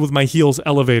started with my heels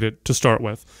elevated to start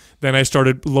with. Then I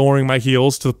started lowering my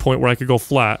heels to the point where I could go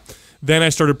flat. Then I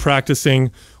started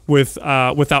practicing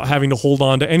without having to hold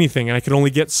on to anything, and I could only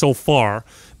get so far.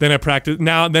 Then I practiced.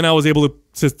 Then I was able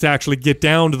to actually get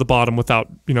down to the bottom without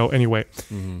any weight.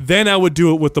 Mm-hmm. Then I would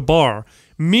do it with the bar.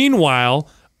 Meanwhile,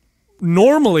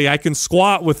 normally I can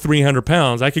squat with 300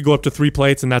 pounds. I could go up to 3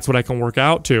 plates, and that's what I can work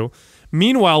out to.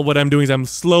 Meanwhile, what I'm doing is I'm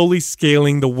slowly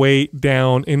scaling the weight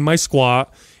down in my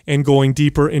squat and going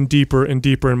deeper and deeper and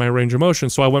deeper in my range of motion.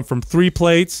 So I went from 3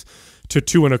 plates to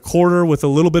 2 1/4 with a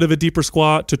little bit of a deeper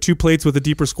squat, to 2 plates with a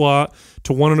deeper squat,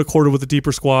 to 1 1/4 with a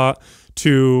deeper squat,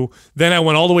 then I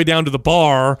went all the way down to the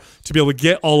bar to be able to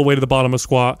get all the way to the bottom of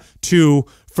squat, to,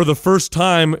 for the first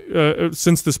time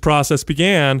since this process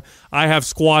began, I have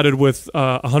squatted with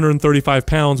 135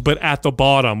 pounds, but at the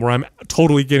bottom, where I'm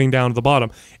totally getting down to the bottom.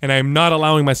 And I'm not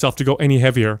allowing myself to go any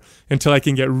heavier until I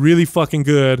can get really fucking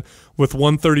good with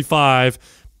 135.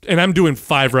 And I'm doing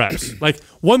 5 reps. Like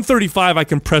 135, I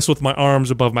can press with my arms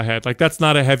above my head. Like that's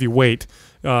not a heavy weight.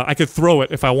 I could throw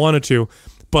it if I wanted to.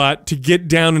 But to get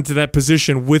down into that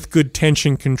position with good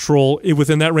tension control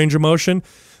within that range of motion,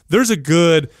 there's a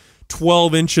good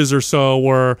 12 inches or so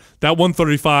where that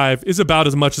 135 is about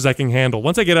as much as I can handle.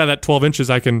 Once I get out of that 12 inches,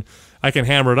 I can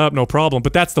hammer it up, no problem.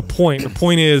 But that's the point. The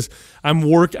point is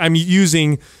I'm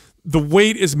using, the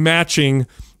weight is matching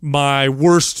my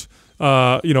worst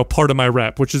part of my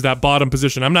rep, which is that bottom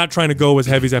position. I'm not trying to go as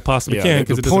heavy as I possibly can,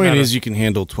 because the point is you can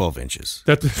handle 12 inches.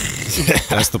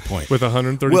 That's the point. With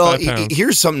 135 pounds.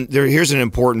 Here's an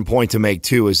important point to make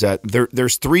too, is that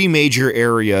there's 3 major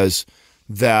areas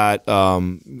that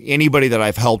anybody that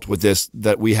I've helped with this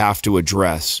that we have to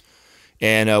address.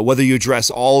 And whether you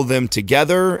address all of them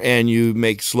together and you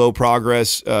make slow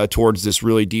progress towards this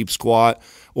really deep squat,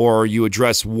 or you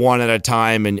address one at a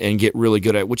time and get really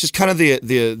good at it, which is kind of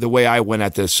the way I went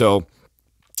at this. So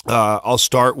I'll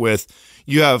start with,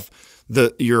 you have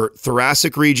your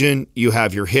thoracic region, you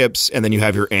have your hips, and then you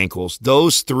have your ankles.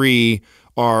 Those 3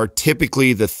 are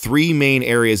typically the 3 main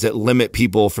areas that limit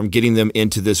people from getting them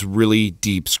into this really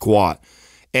deep squat.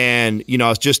 And, I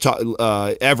was just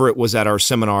Everett was at our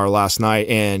seminar last night,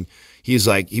 and he's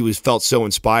like, felt so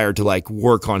inspired to like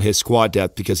work on his squat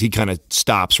depth, because he kind of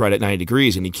stops right at 90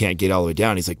 degrees and he can't get all the way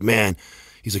down. He's like, man,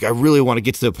 I really want to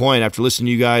get to the point after listening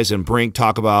to you guys and Brink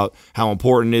talk about how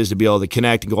important it is to be able to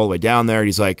connect and go all the way down there. And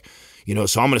he's like,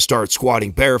 so I'm going to start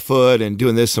squatting barefoot and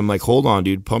doing this. I'm like, hold on,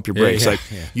 dude, pump your brakes.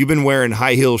 You've been wearing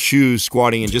high heel shoes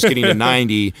squatting and just getting to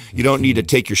 90. You don't need to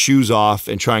take your shoes off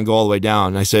and try and go all the way down.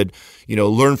 And I said,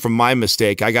 learn from my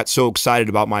mistake. I got so excited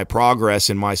about my progress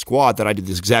in my squat that I did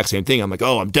this exact same thing. I'm like,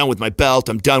 oh, I'm done with my belt.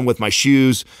 I'm done with my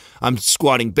shoes. I'm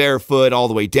squatting barefoot all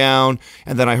the way down.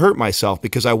 And then I hurt myself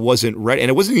because I wasn't ready. And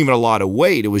it wasn't even a lot of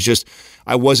weight. It was just,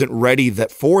 I wasn't ready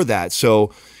for that.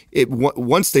 So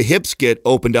once the hips get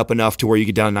opened up enough to where you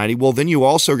get down to 90, well, then you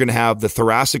also are going to have the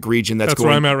thoracic region that's going,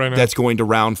 where I'm at right now. That's going to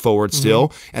round forward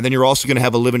still, and then you're also going to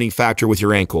have a limiting factor with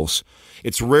your ankles.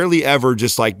 It's rarely ever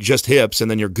just hips and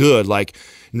then you're good. Like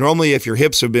normally, if your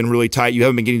hips have been really tight, you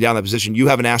haven't been getting down that position. You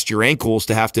haven't asked your ankles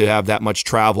to have that much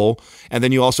travel, and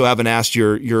then you also haven't asked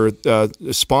your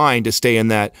spine to stay in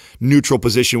that neutral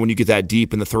position when you get that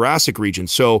deep in the thoracic region.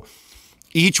 So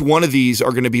each one of these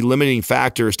are going to be limiting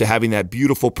factors to having that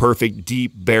beautiful, perfect,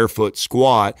 deep, barefoot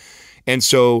squat. And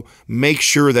so make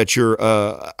sure that you're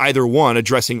either one,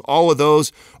 addressing all of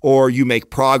those, or you make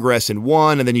progress in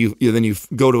one, and then you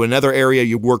go to another area,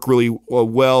 you work really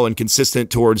well and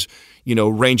consistent towards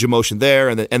range of motion there,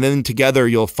 and then together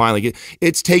you'll finally get.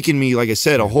 It's taken me, like I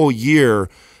said, a whole year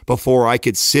before I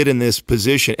could sit in this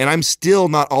position, and I'm still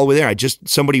not all the way there.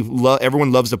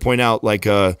 Everyone loves to point out like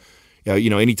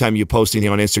anytime you post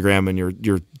anything on Instagram and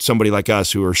you're somebody like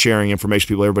us who are sharing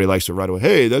information, everybody likes to right away,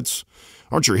 hey,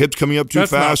 aren't your hips coming up too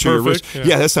fast? Not or your wrist? perfect.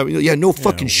 That's not. No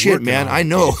fucking shit, man. I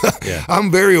know. I'm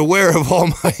very aware of all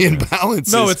my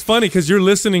imbalances. No, it's funny because you're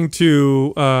listening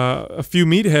to a few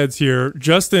meatheads here.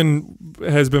 Justin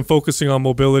has been focusing on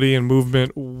mobility and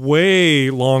movement way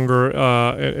longer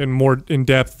and more in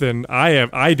depth than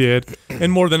I did,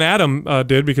 and more than Adam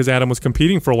did, because Adam was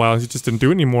competing for a while. He just didn't do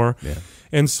it anymore. Yeah.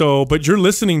 And so, but you're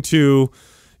listening to,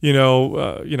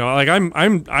 like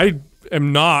I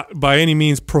am not by any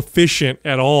means proficient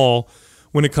at all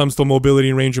when it comes to mobility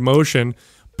and range of motion,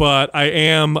 but I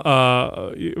am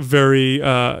I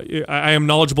am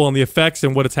knowledgeable on the effects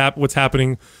and what's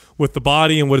happening with the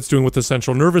body and what it's doing with the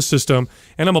central nervous system,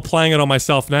 and I'm applying it on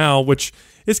myself now, which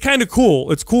is kind of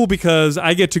cool. It's cool because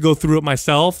I get to go through it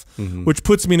myself, which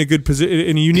puts me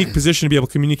in a unique position to be able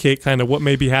to communicate kind of what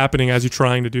may be happening as you're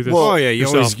trying to do this. Well,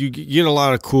 you get a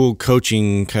lot of cool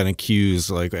coaching kind of cues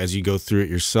like as you go through it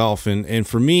yourself, and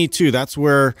for me too, that's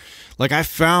where like I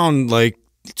found like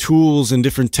tools and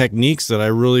different techniques that I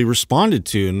really responded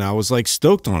to, and I was like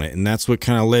stoked on it, and that's what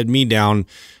kind of led me down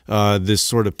this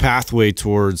sort of pathway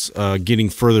towards getting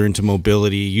further into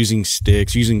mobility, using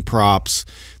sticks, using props,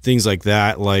 things like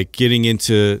that, like getting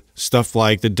into stuff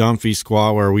like the Dumphy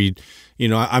squat where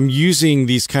I'm using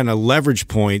these kind of leverage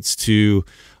points to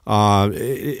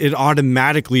it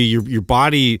automatically your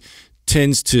body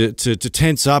tends to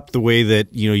tense up the way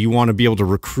that you want to be able to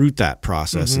recruit that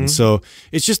process, and so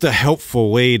it's just a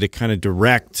helpful way to kind of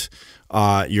direct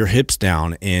your hips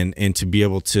down and to be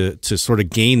able to sort of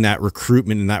gain that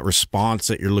recruitment and that response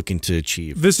that you're looking to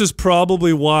achieve. This is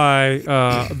probably why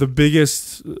the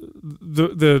biggest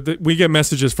we get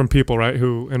messages from people, right,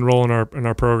 who enroll in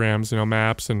our programs,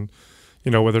 MAPS, and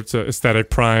whether it's a aesthetic,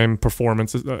 prime,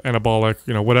 performance,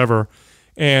 anabolic, whatever.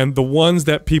 And the ones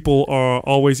that people are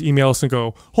always email us and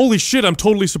go, holy shit, I'm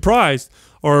totally surprised,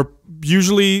 are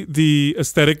usually the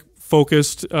aesthetic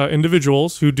focused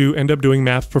individuals who end up doing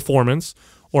MAPS Performance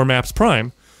or MAPS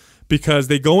Prime, because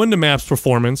they go into MAPS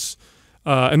Performance,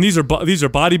 and these are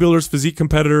bodybuilders, physique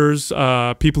competitors,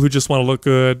 people who just want to look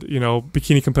good,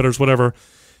 bikini competitors, whatever.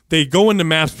 They go into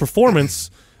MAPS Performance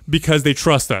because they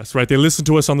trust us, right? They listen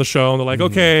to us on the show and they're like,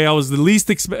 okay, I was the least,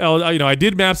 I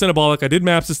did MAPS Anabolic, I did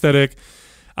MAPS Aesthetic.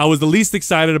 I was the least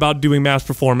excited about doing MAPS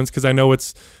Performance because I know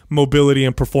it's mobility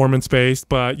and performance based,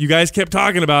 but you guys kept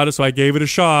talking about it, so I gave it a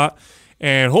shot.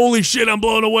 And holy shit, I'm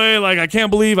blown away! Like I can't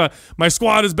believe my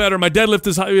squat is better, my deadlift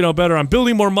is better. I'm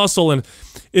building more muscle, and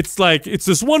it's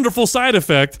this wonderful side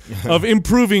effect of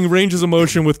improving ranges of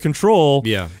motion with control.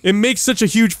 Yeah, it makes such a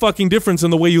huge fucking difference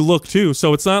in the way you look too.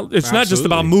 So it's not just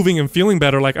about moving and feeling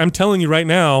better. Like I'm telling you right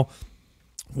now,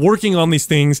 working on these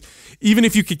things, even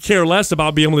if you could care less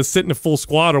about being able to sit in a full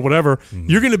squat or whatever,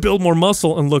 you're going to build more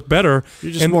muscle and look better.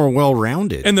 You're just more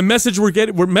well-rounded. And the messages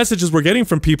we're getting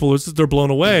from people is that they're blown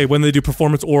away when they do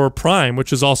performance or prime,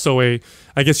 which is also I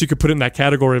guess you could put it in that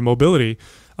category of mobility.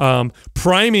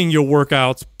 Priming your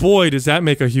workouts, boy, does that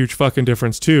make a huge fucking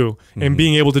difference too. And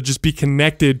being able to just be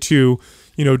connected to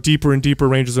deeper and deeper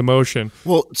ranges of motion.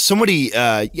 Well, somebody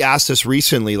asked us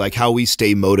recently, like, how we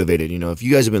stay motivated. If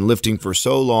you guys have been lifting for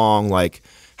so long, like,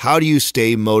 how do you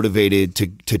stay motivated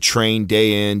to train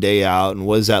day in, day out, and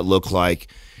what does that look like?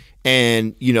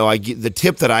 And the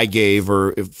tip that I gave,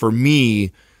 or for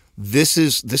me, this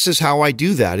is how I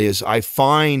do that. Is I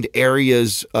find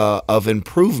areas of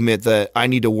improvement that I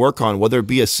need to work on, whether it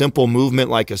be a simple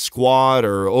movement like a squat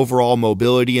or overall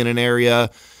mobility in an area.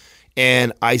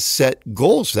 And I set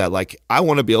goals for that. Like, I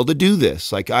want to be able to do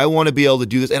this. Like, I want to be able to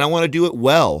do this, and I want to do it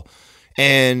well.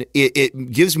 And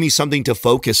it gives me something to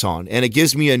focus on, and it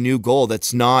gives me a new goal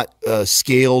that's not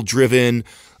scale driven.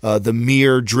 the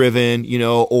mirror driven,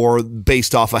 or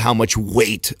based off of how much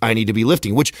weight I need to be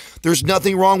lifting, which there's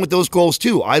nothing wrong with those goals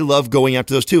too. I love going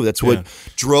after those too. That's what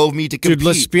drove me to compete. Dude,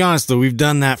 let's be honest though, we've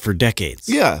done that for decades.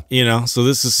 Yeah. So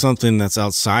this is something that's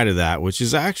outside of that, which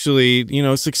is actually,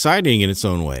 it's exciting in its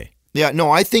own way. Yeah,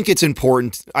 no, I think it's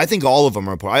important. I think all of them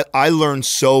are important. I learned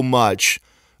so much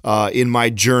in my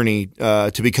journey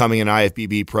to becoming an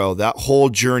IFBB pro. That whole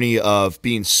journey of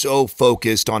being so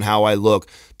focused on how I look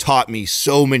taught me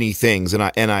so many things, and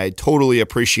I totally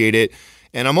appreciate it,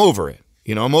 and I'm over it.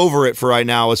 I'm over it for right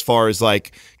now as far as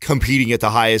like competing at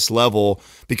the highest level,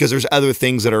 because there's other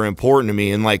things that are important to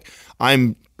me, and like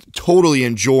I'm totally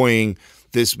enjoying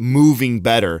this moving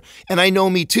better. And I know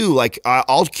me too, like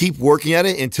I'll keep working at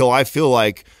it until I feel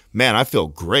like, man, I feel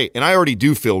great. And I already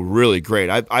do feel really great.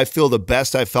 I feel the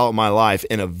best I've felt in my life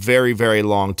in a very, very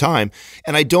long time.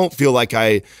 And I don't feel like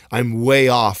I'm way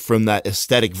off from that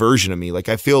aesthetic version of me. Like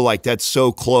I feel like that's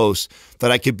so close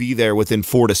that I could be there within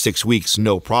 4 to 6 weeks,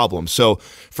 no problem. So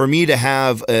for me to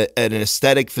have an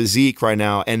aesthetic physique right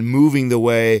now and moving the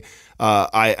way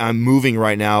I'm moving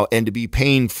right now, and to be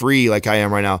pain-free like I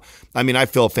am right now, I mean, I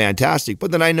feel fantastic.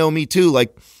 But then I know me too,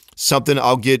 like something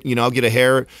I'll get a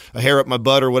hair up my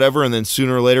butt or whatever, and then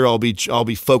sooner or later I'll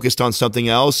be focused on something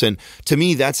else. And to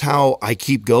me, that's how I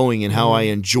keep going and how I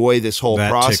enjoy this whole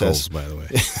process. Tickles, by the way.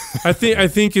 I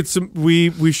think it's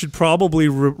we should probably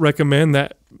recommend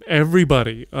that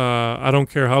everybody. I don't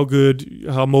care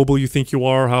how mobile you think you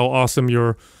are, how awesome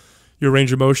your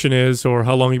range of motion is, or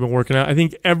how long you've been working out. I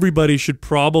think everybody should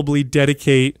probably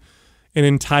dedicate an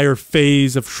entire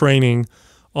phase of training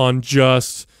on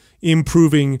just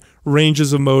improving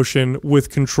ranges of motion with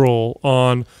control,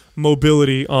 on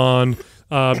mobility, on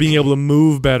being able to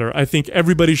move better. I think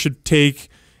everybody should take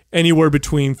anywhere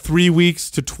between 3 weeks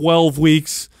to 12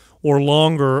 weeks or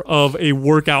longer of a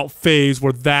workout phase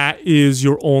where that is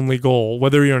your only goal.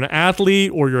 Whether you're an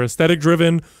athlete or you're aesthetic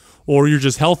driven or you're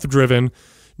just health driven,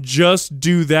 just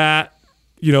do that.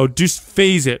 Just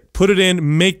phase it, put it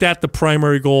in, make that the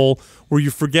primary goal where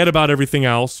you forget about everything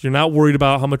else. You're not worried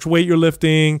about how much weight you're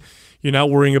lifting. You're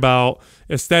not worrying about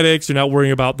aesthetics. You're not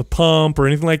worrying about the pump or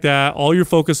anything like that. All you're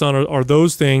focused on are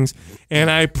those things.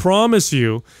 And I promise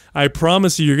you,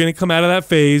 you're going to come out of that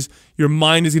phase. Your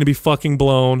mind is going to be fucking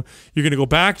blown. You're going to go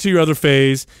back to your other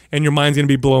phase, and your mind's going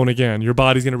to be blown again. Your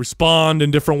body's going to respond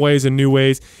in different ways, in new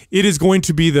ways. It is going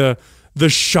to be the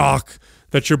shock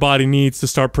that your body needs to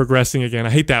start progressing again. I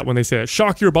hate that when they say that.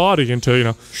 Shock your body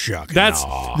into, shock. That's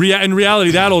in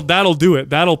reality, that'll do it.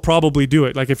 That'll probably do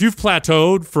it. Like if you've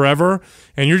plateaued forever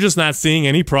and you're just not seeing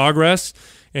any progress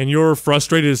and you're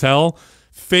frustrated as hell,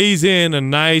 phase in a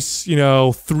nice,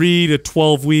 3 to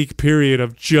 12 week period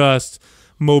of just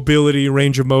mobility,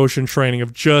 range of motion training,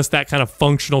 of just that kind of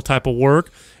functional type of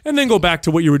work, and then go back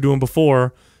to what you were doing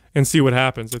before and see what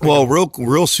happens. Well,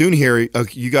 real soon here,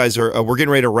 you guys we're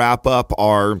getting ready to wrap up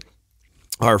our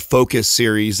focus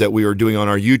series that we were doing on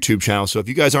our YouTube channel. So if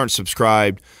you guys aren't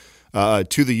subscribed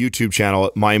to the YouTube channel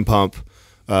at Mind Pump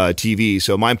TV,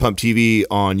 so Mind Pump TV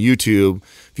on YouTube,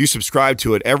 if you subscribe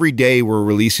to it, every day we're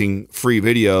releasing free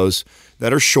videos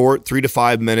that are short, 3 to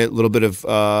 5 minute, little bit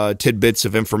of tidbits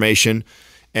of information.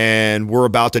 And we're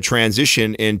about to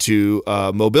transition into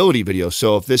mobility videos.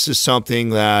 So if this is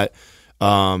something that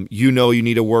you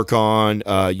need to work on,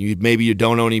 maybe you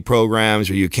don't know any programs,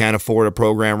 or you can't afford a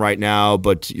program right now,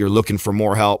 but you're looking for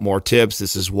more help, more tips.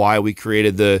 This is why we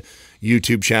created the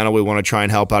YouTube channel. We want to try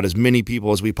and help out as many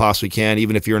people as we possibly can,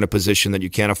 even if you're in a position that you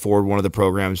can't afford one of the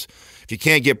programs. If you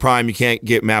can't get Prime, you can't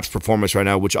get Maps Performance right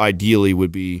now, which ideally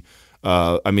would be,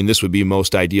 this would be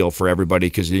most ideal for everybody,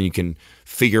 because then you can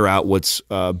figure out what's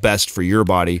best for your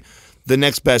body. The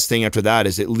next best thing after that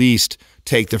is at least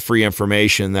take the free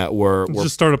information that we're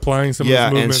just start applying some of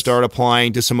those movements. And start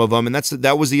applying to some of them. And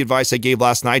that was the advice I gave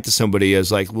last night to somebody,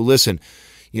 is like, well, listen,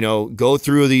 go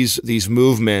through these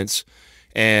movements,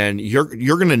 and you're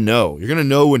going to know. You're going to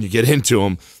know when you get into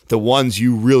them, the ones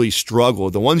you really struggle.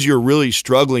 The ones you're really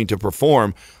struggling to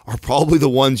perform are probably the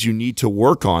ones you need to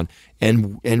work on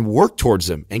and work towards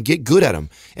them and get good at them.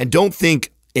 And don't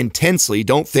think intensely.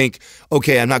 Don't think,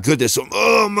 okay, I'm not good at this, so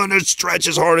I'm going to stretch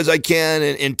as hard as I can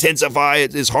and intensify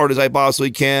it as hard as I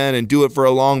possibly can and do it for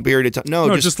a long period of time.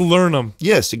 No, just learn them.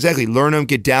 Yes, exactly. Learn them,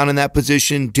 get down in that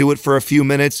position, do it for a few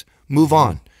minutes, move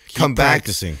on. Come back.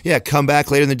 Practicing. Yeah, come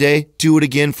back later in the day, do it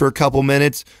again for a couple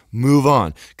minutes, move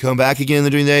on. Come back again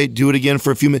during the day, do it again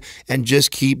for a few minutes, and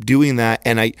just keep doing that.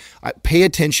 And I pay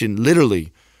attention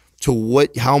literally to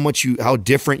how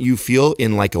different you feel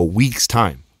in like a week's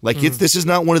time. Like this is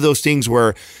not one of those things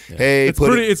where, hey,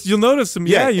 you'll notice them.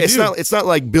 Yeah, you it's do. It's not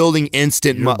like building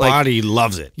instant. Your body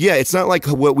loves it. Yeah, it's not like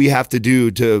what we have to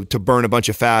do to burn a bunch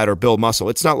of fat or build muscle.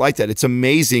 It's not like that. It's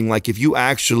amazing. Like if you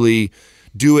actually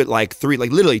do it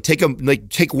literally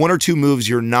take one or two moves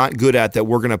you're not good at that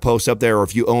we're going to post up there, or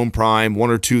if you own Prime, one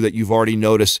or two that you've already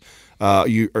noticed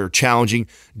you are challenging,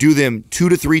 do them 2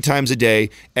 to 3 times a day,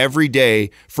 every day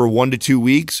for 1 to 2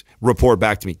 weeks, report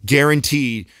back to me.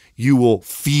 Guaranteed you will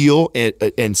feel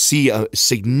and see a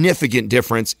significant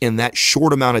difference in that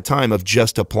short amount of time of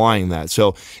just applying that.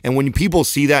 So, and when people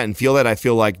see that and feel that, I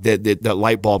feel like that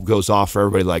light bulb goes off for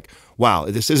everybody, like, wow,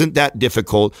 this isn't that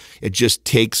difficult. It just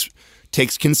takes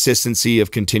consistency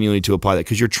of continuing to apply that,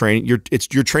 because you're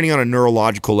training on a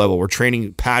neurological level. We're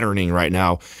training patterning right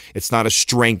now. It's not a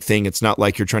strength thing. It's not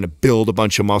like you're trying to build a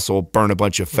bunch of muscle, burn a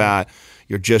bunch of fat.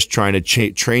 You're just trying to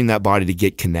train that body to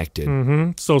get connected.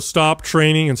 Mm-hmm. So stop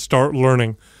training and start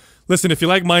learning. Listen, if you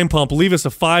like Mind Pump, leave us a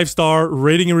 5-star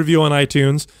rating and review on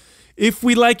iTunes. If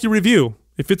we like your review,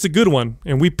 if it's a good one,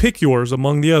 and we pick yours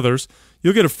among the others,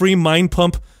 you'll get a free Mind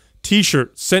Pump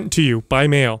t-shirt sent to you by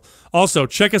mail. Also,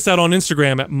 check us out on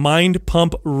Instagram at Mind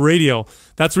Pump Radio.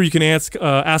 That's where you can ask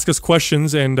us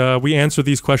questions, and we answer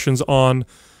these questions on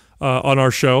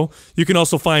our show. You can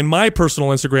also find my personal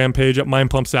Instagram page at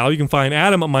Mind Pump Sal. You can find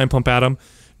Adam at Mind Pump Adam.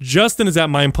 Justin is at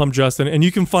Mind Pump Justin, and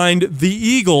you can find the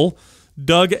Eagle,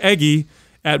 Doug Eggy,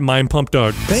 at Mind Pump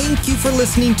Doug. Thank you for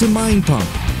listening to Mind Pump.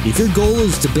 If your goal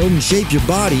is to build and shape your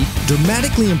body,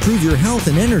 dramatically improve your health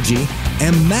and energy,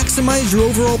 and maximize your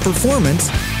overall performance,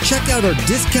 check out our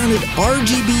discounted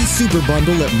RGB Super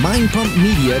Bundle at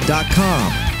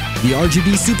mindpumpmedia.com. The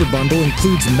RGB Super Bundle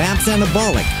includes MAPS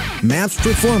Anabolic, MAPS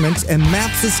Performance, and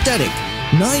MAPS Aesthetic.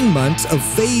 9 months of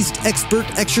phased expert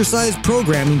exercise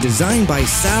programming designed by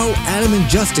Sal, Adam, and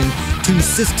Justin to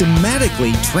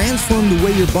systematically transform the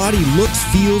way your body looks,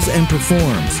 feels, and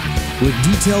performs. With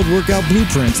detailed workout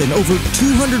blueprints and over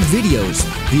 200 videos,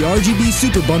 the RGB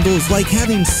Super Bundle is like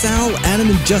having Sal, Adam,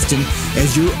 and Justin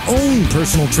as your own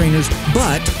personal trainers,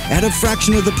 but at a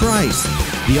fraction of the price.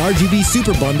 The RGB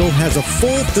Super Bundle has a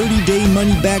full 30-day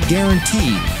money-back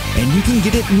guarantee, and you can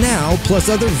get it now, plus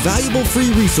other valuable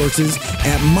free resources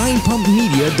at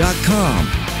mindpumpmedia.com.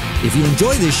 If you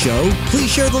enjoy this show,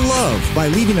 please share the love by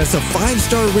leaving us a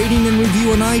 5-star rating and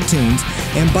review on iTunes,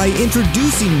 and by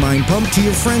introducing Mind Pump to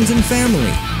your friends and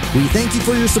family. We thank you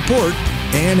for your support,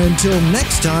 and until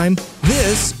next time,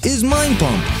 this is Mind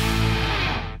Pump.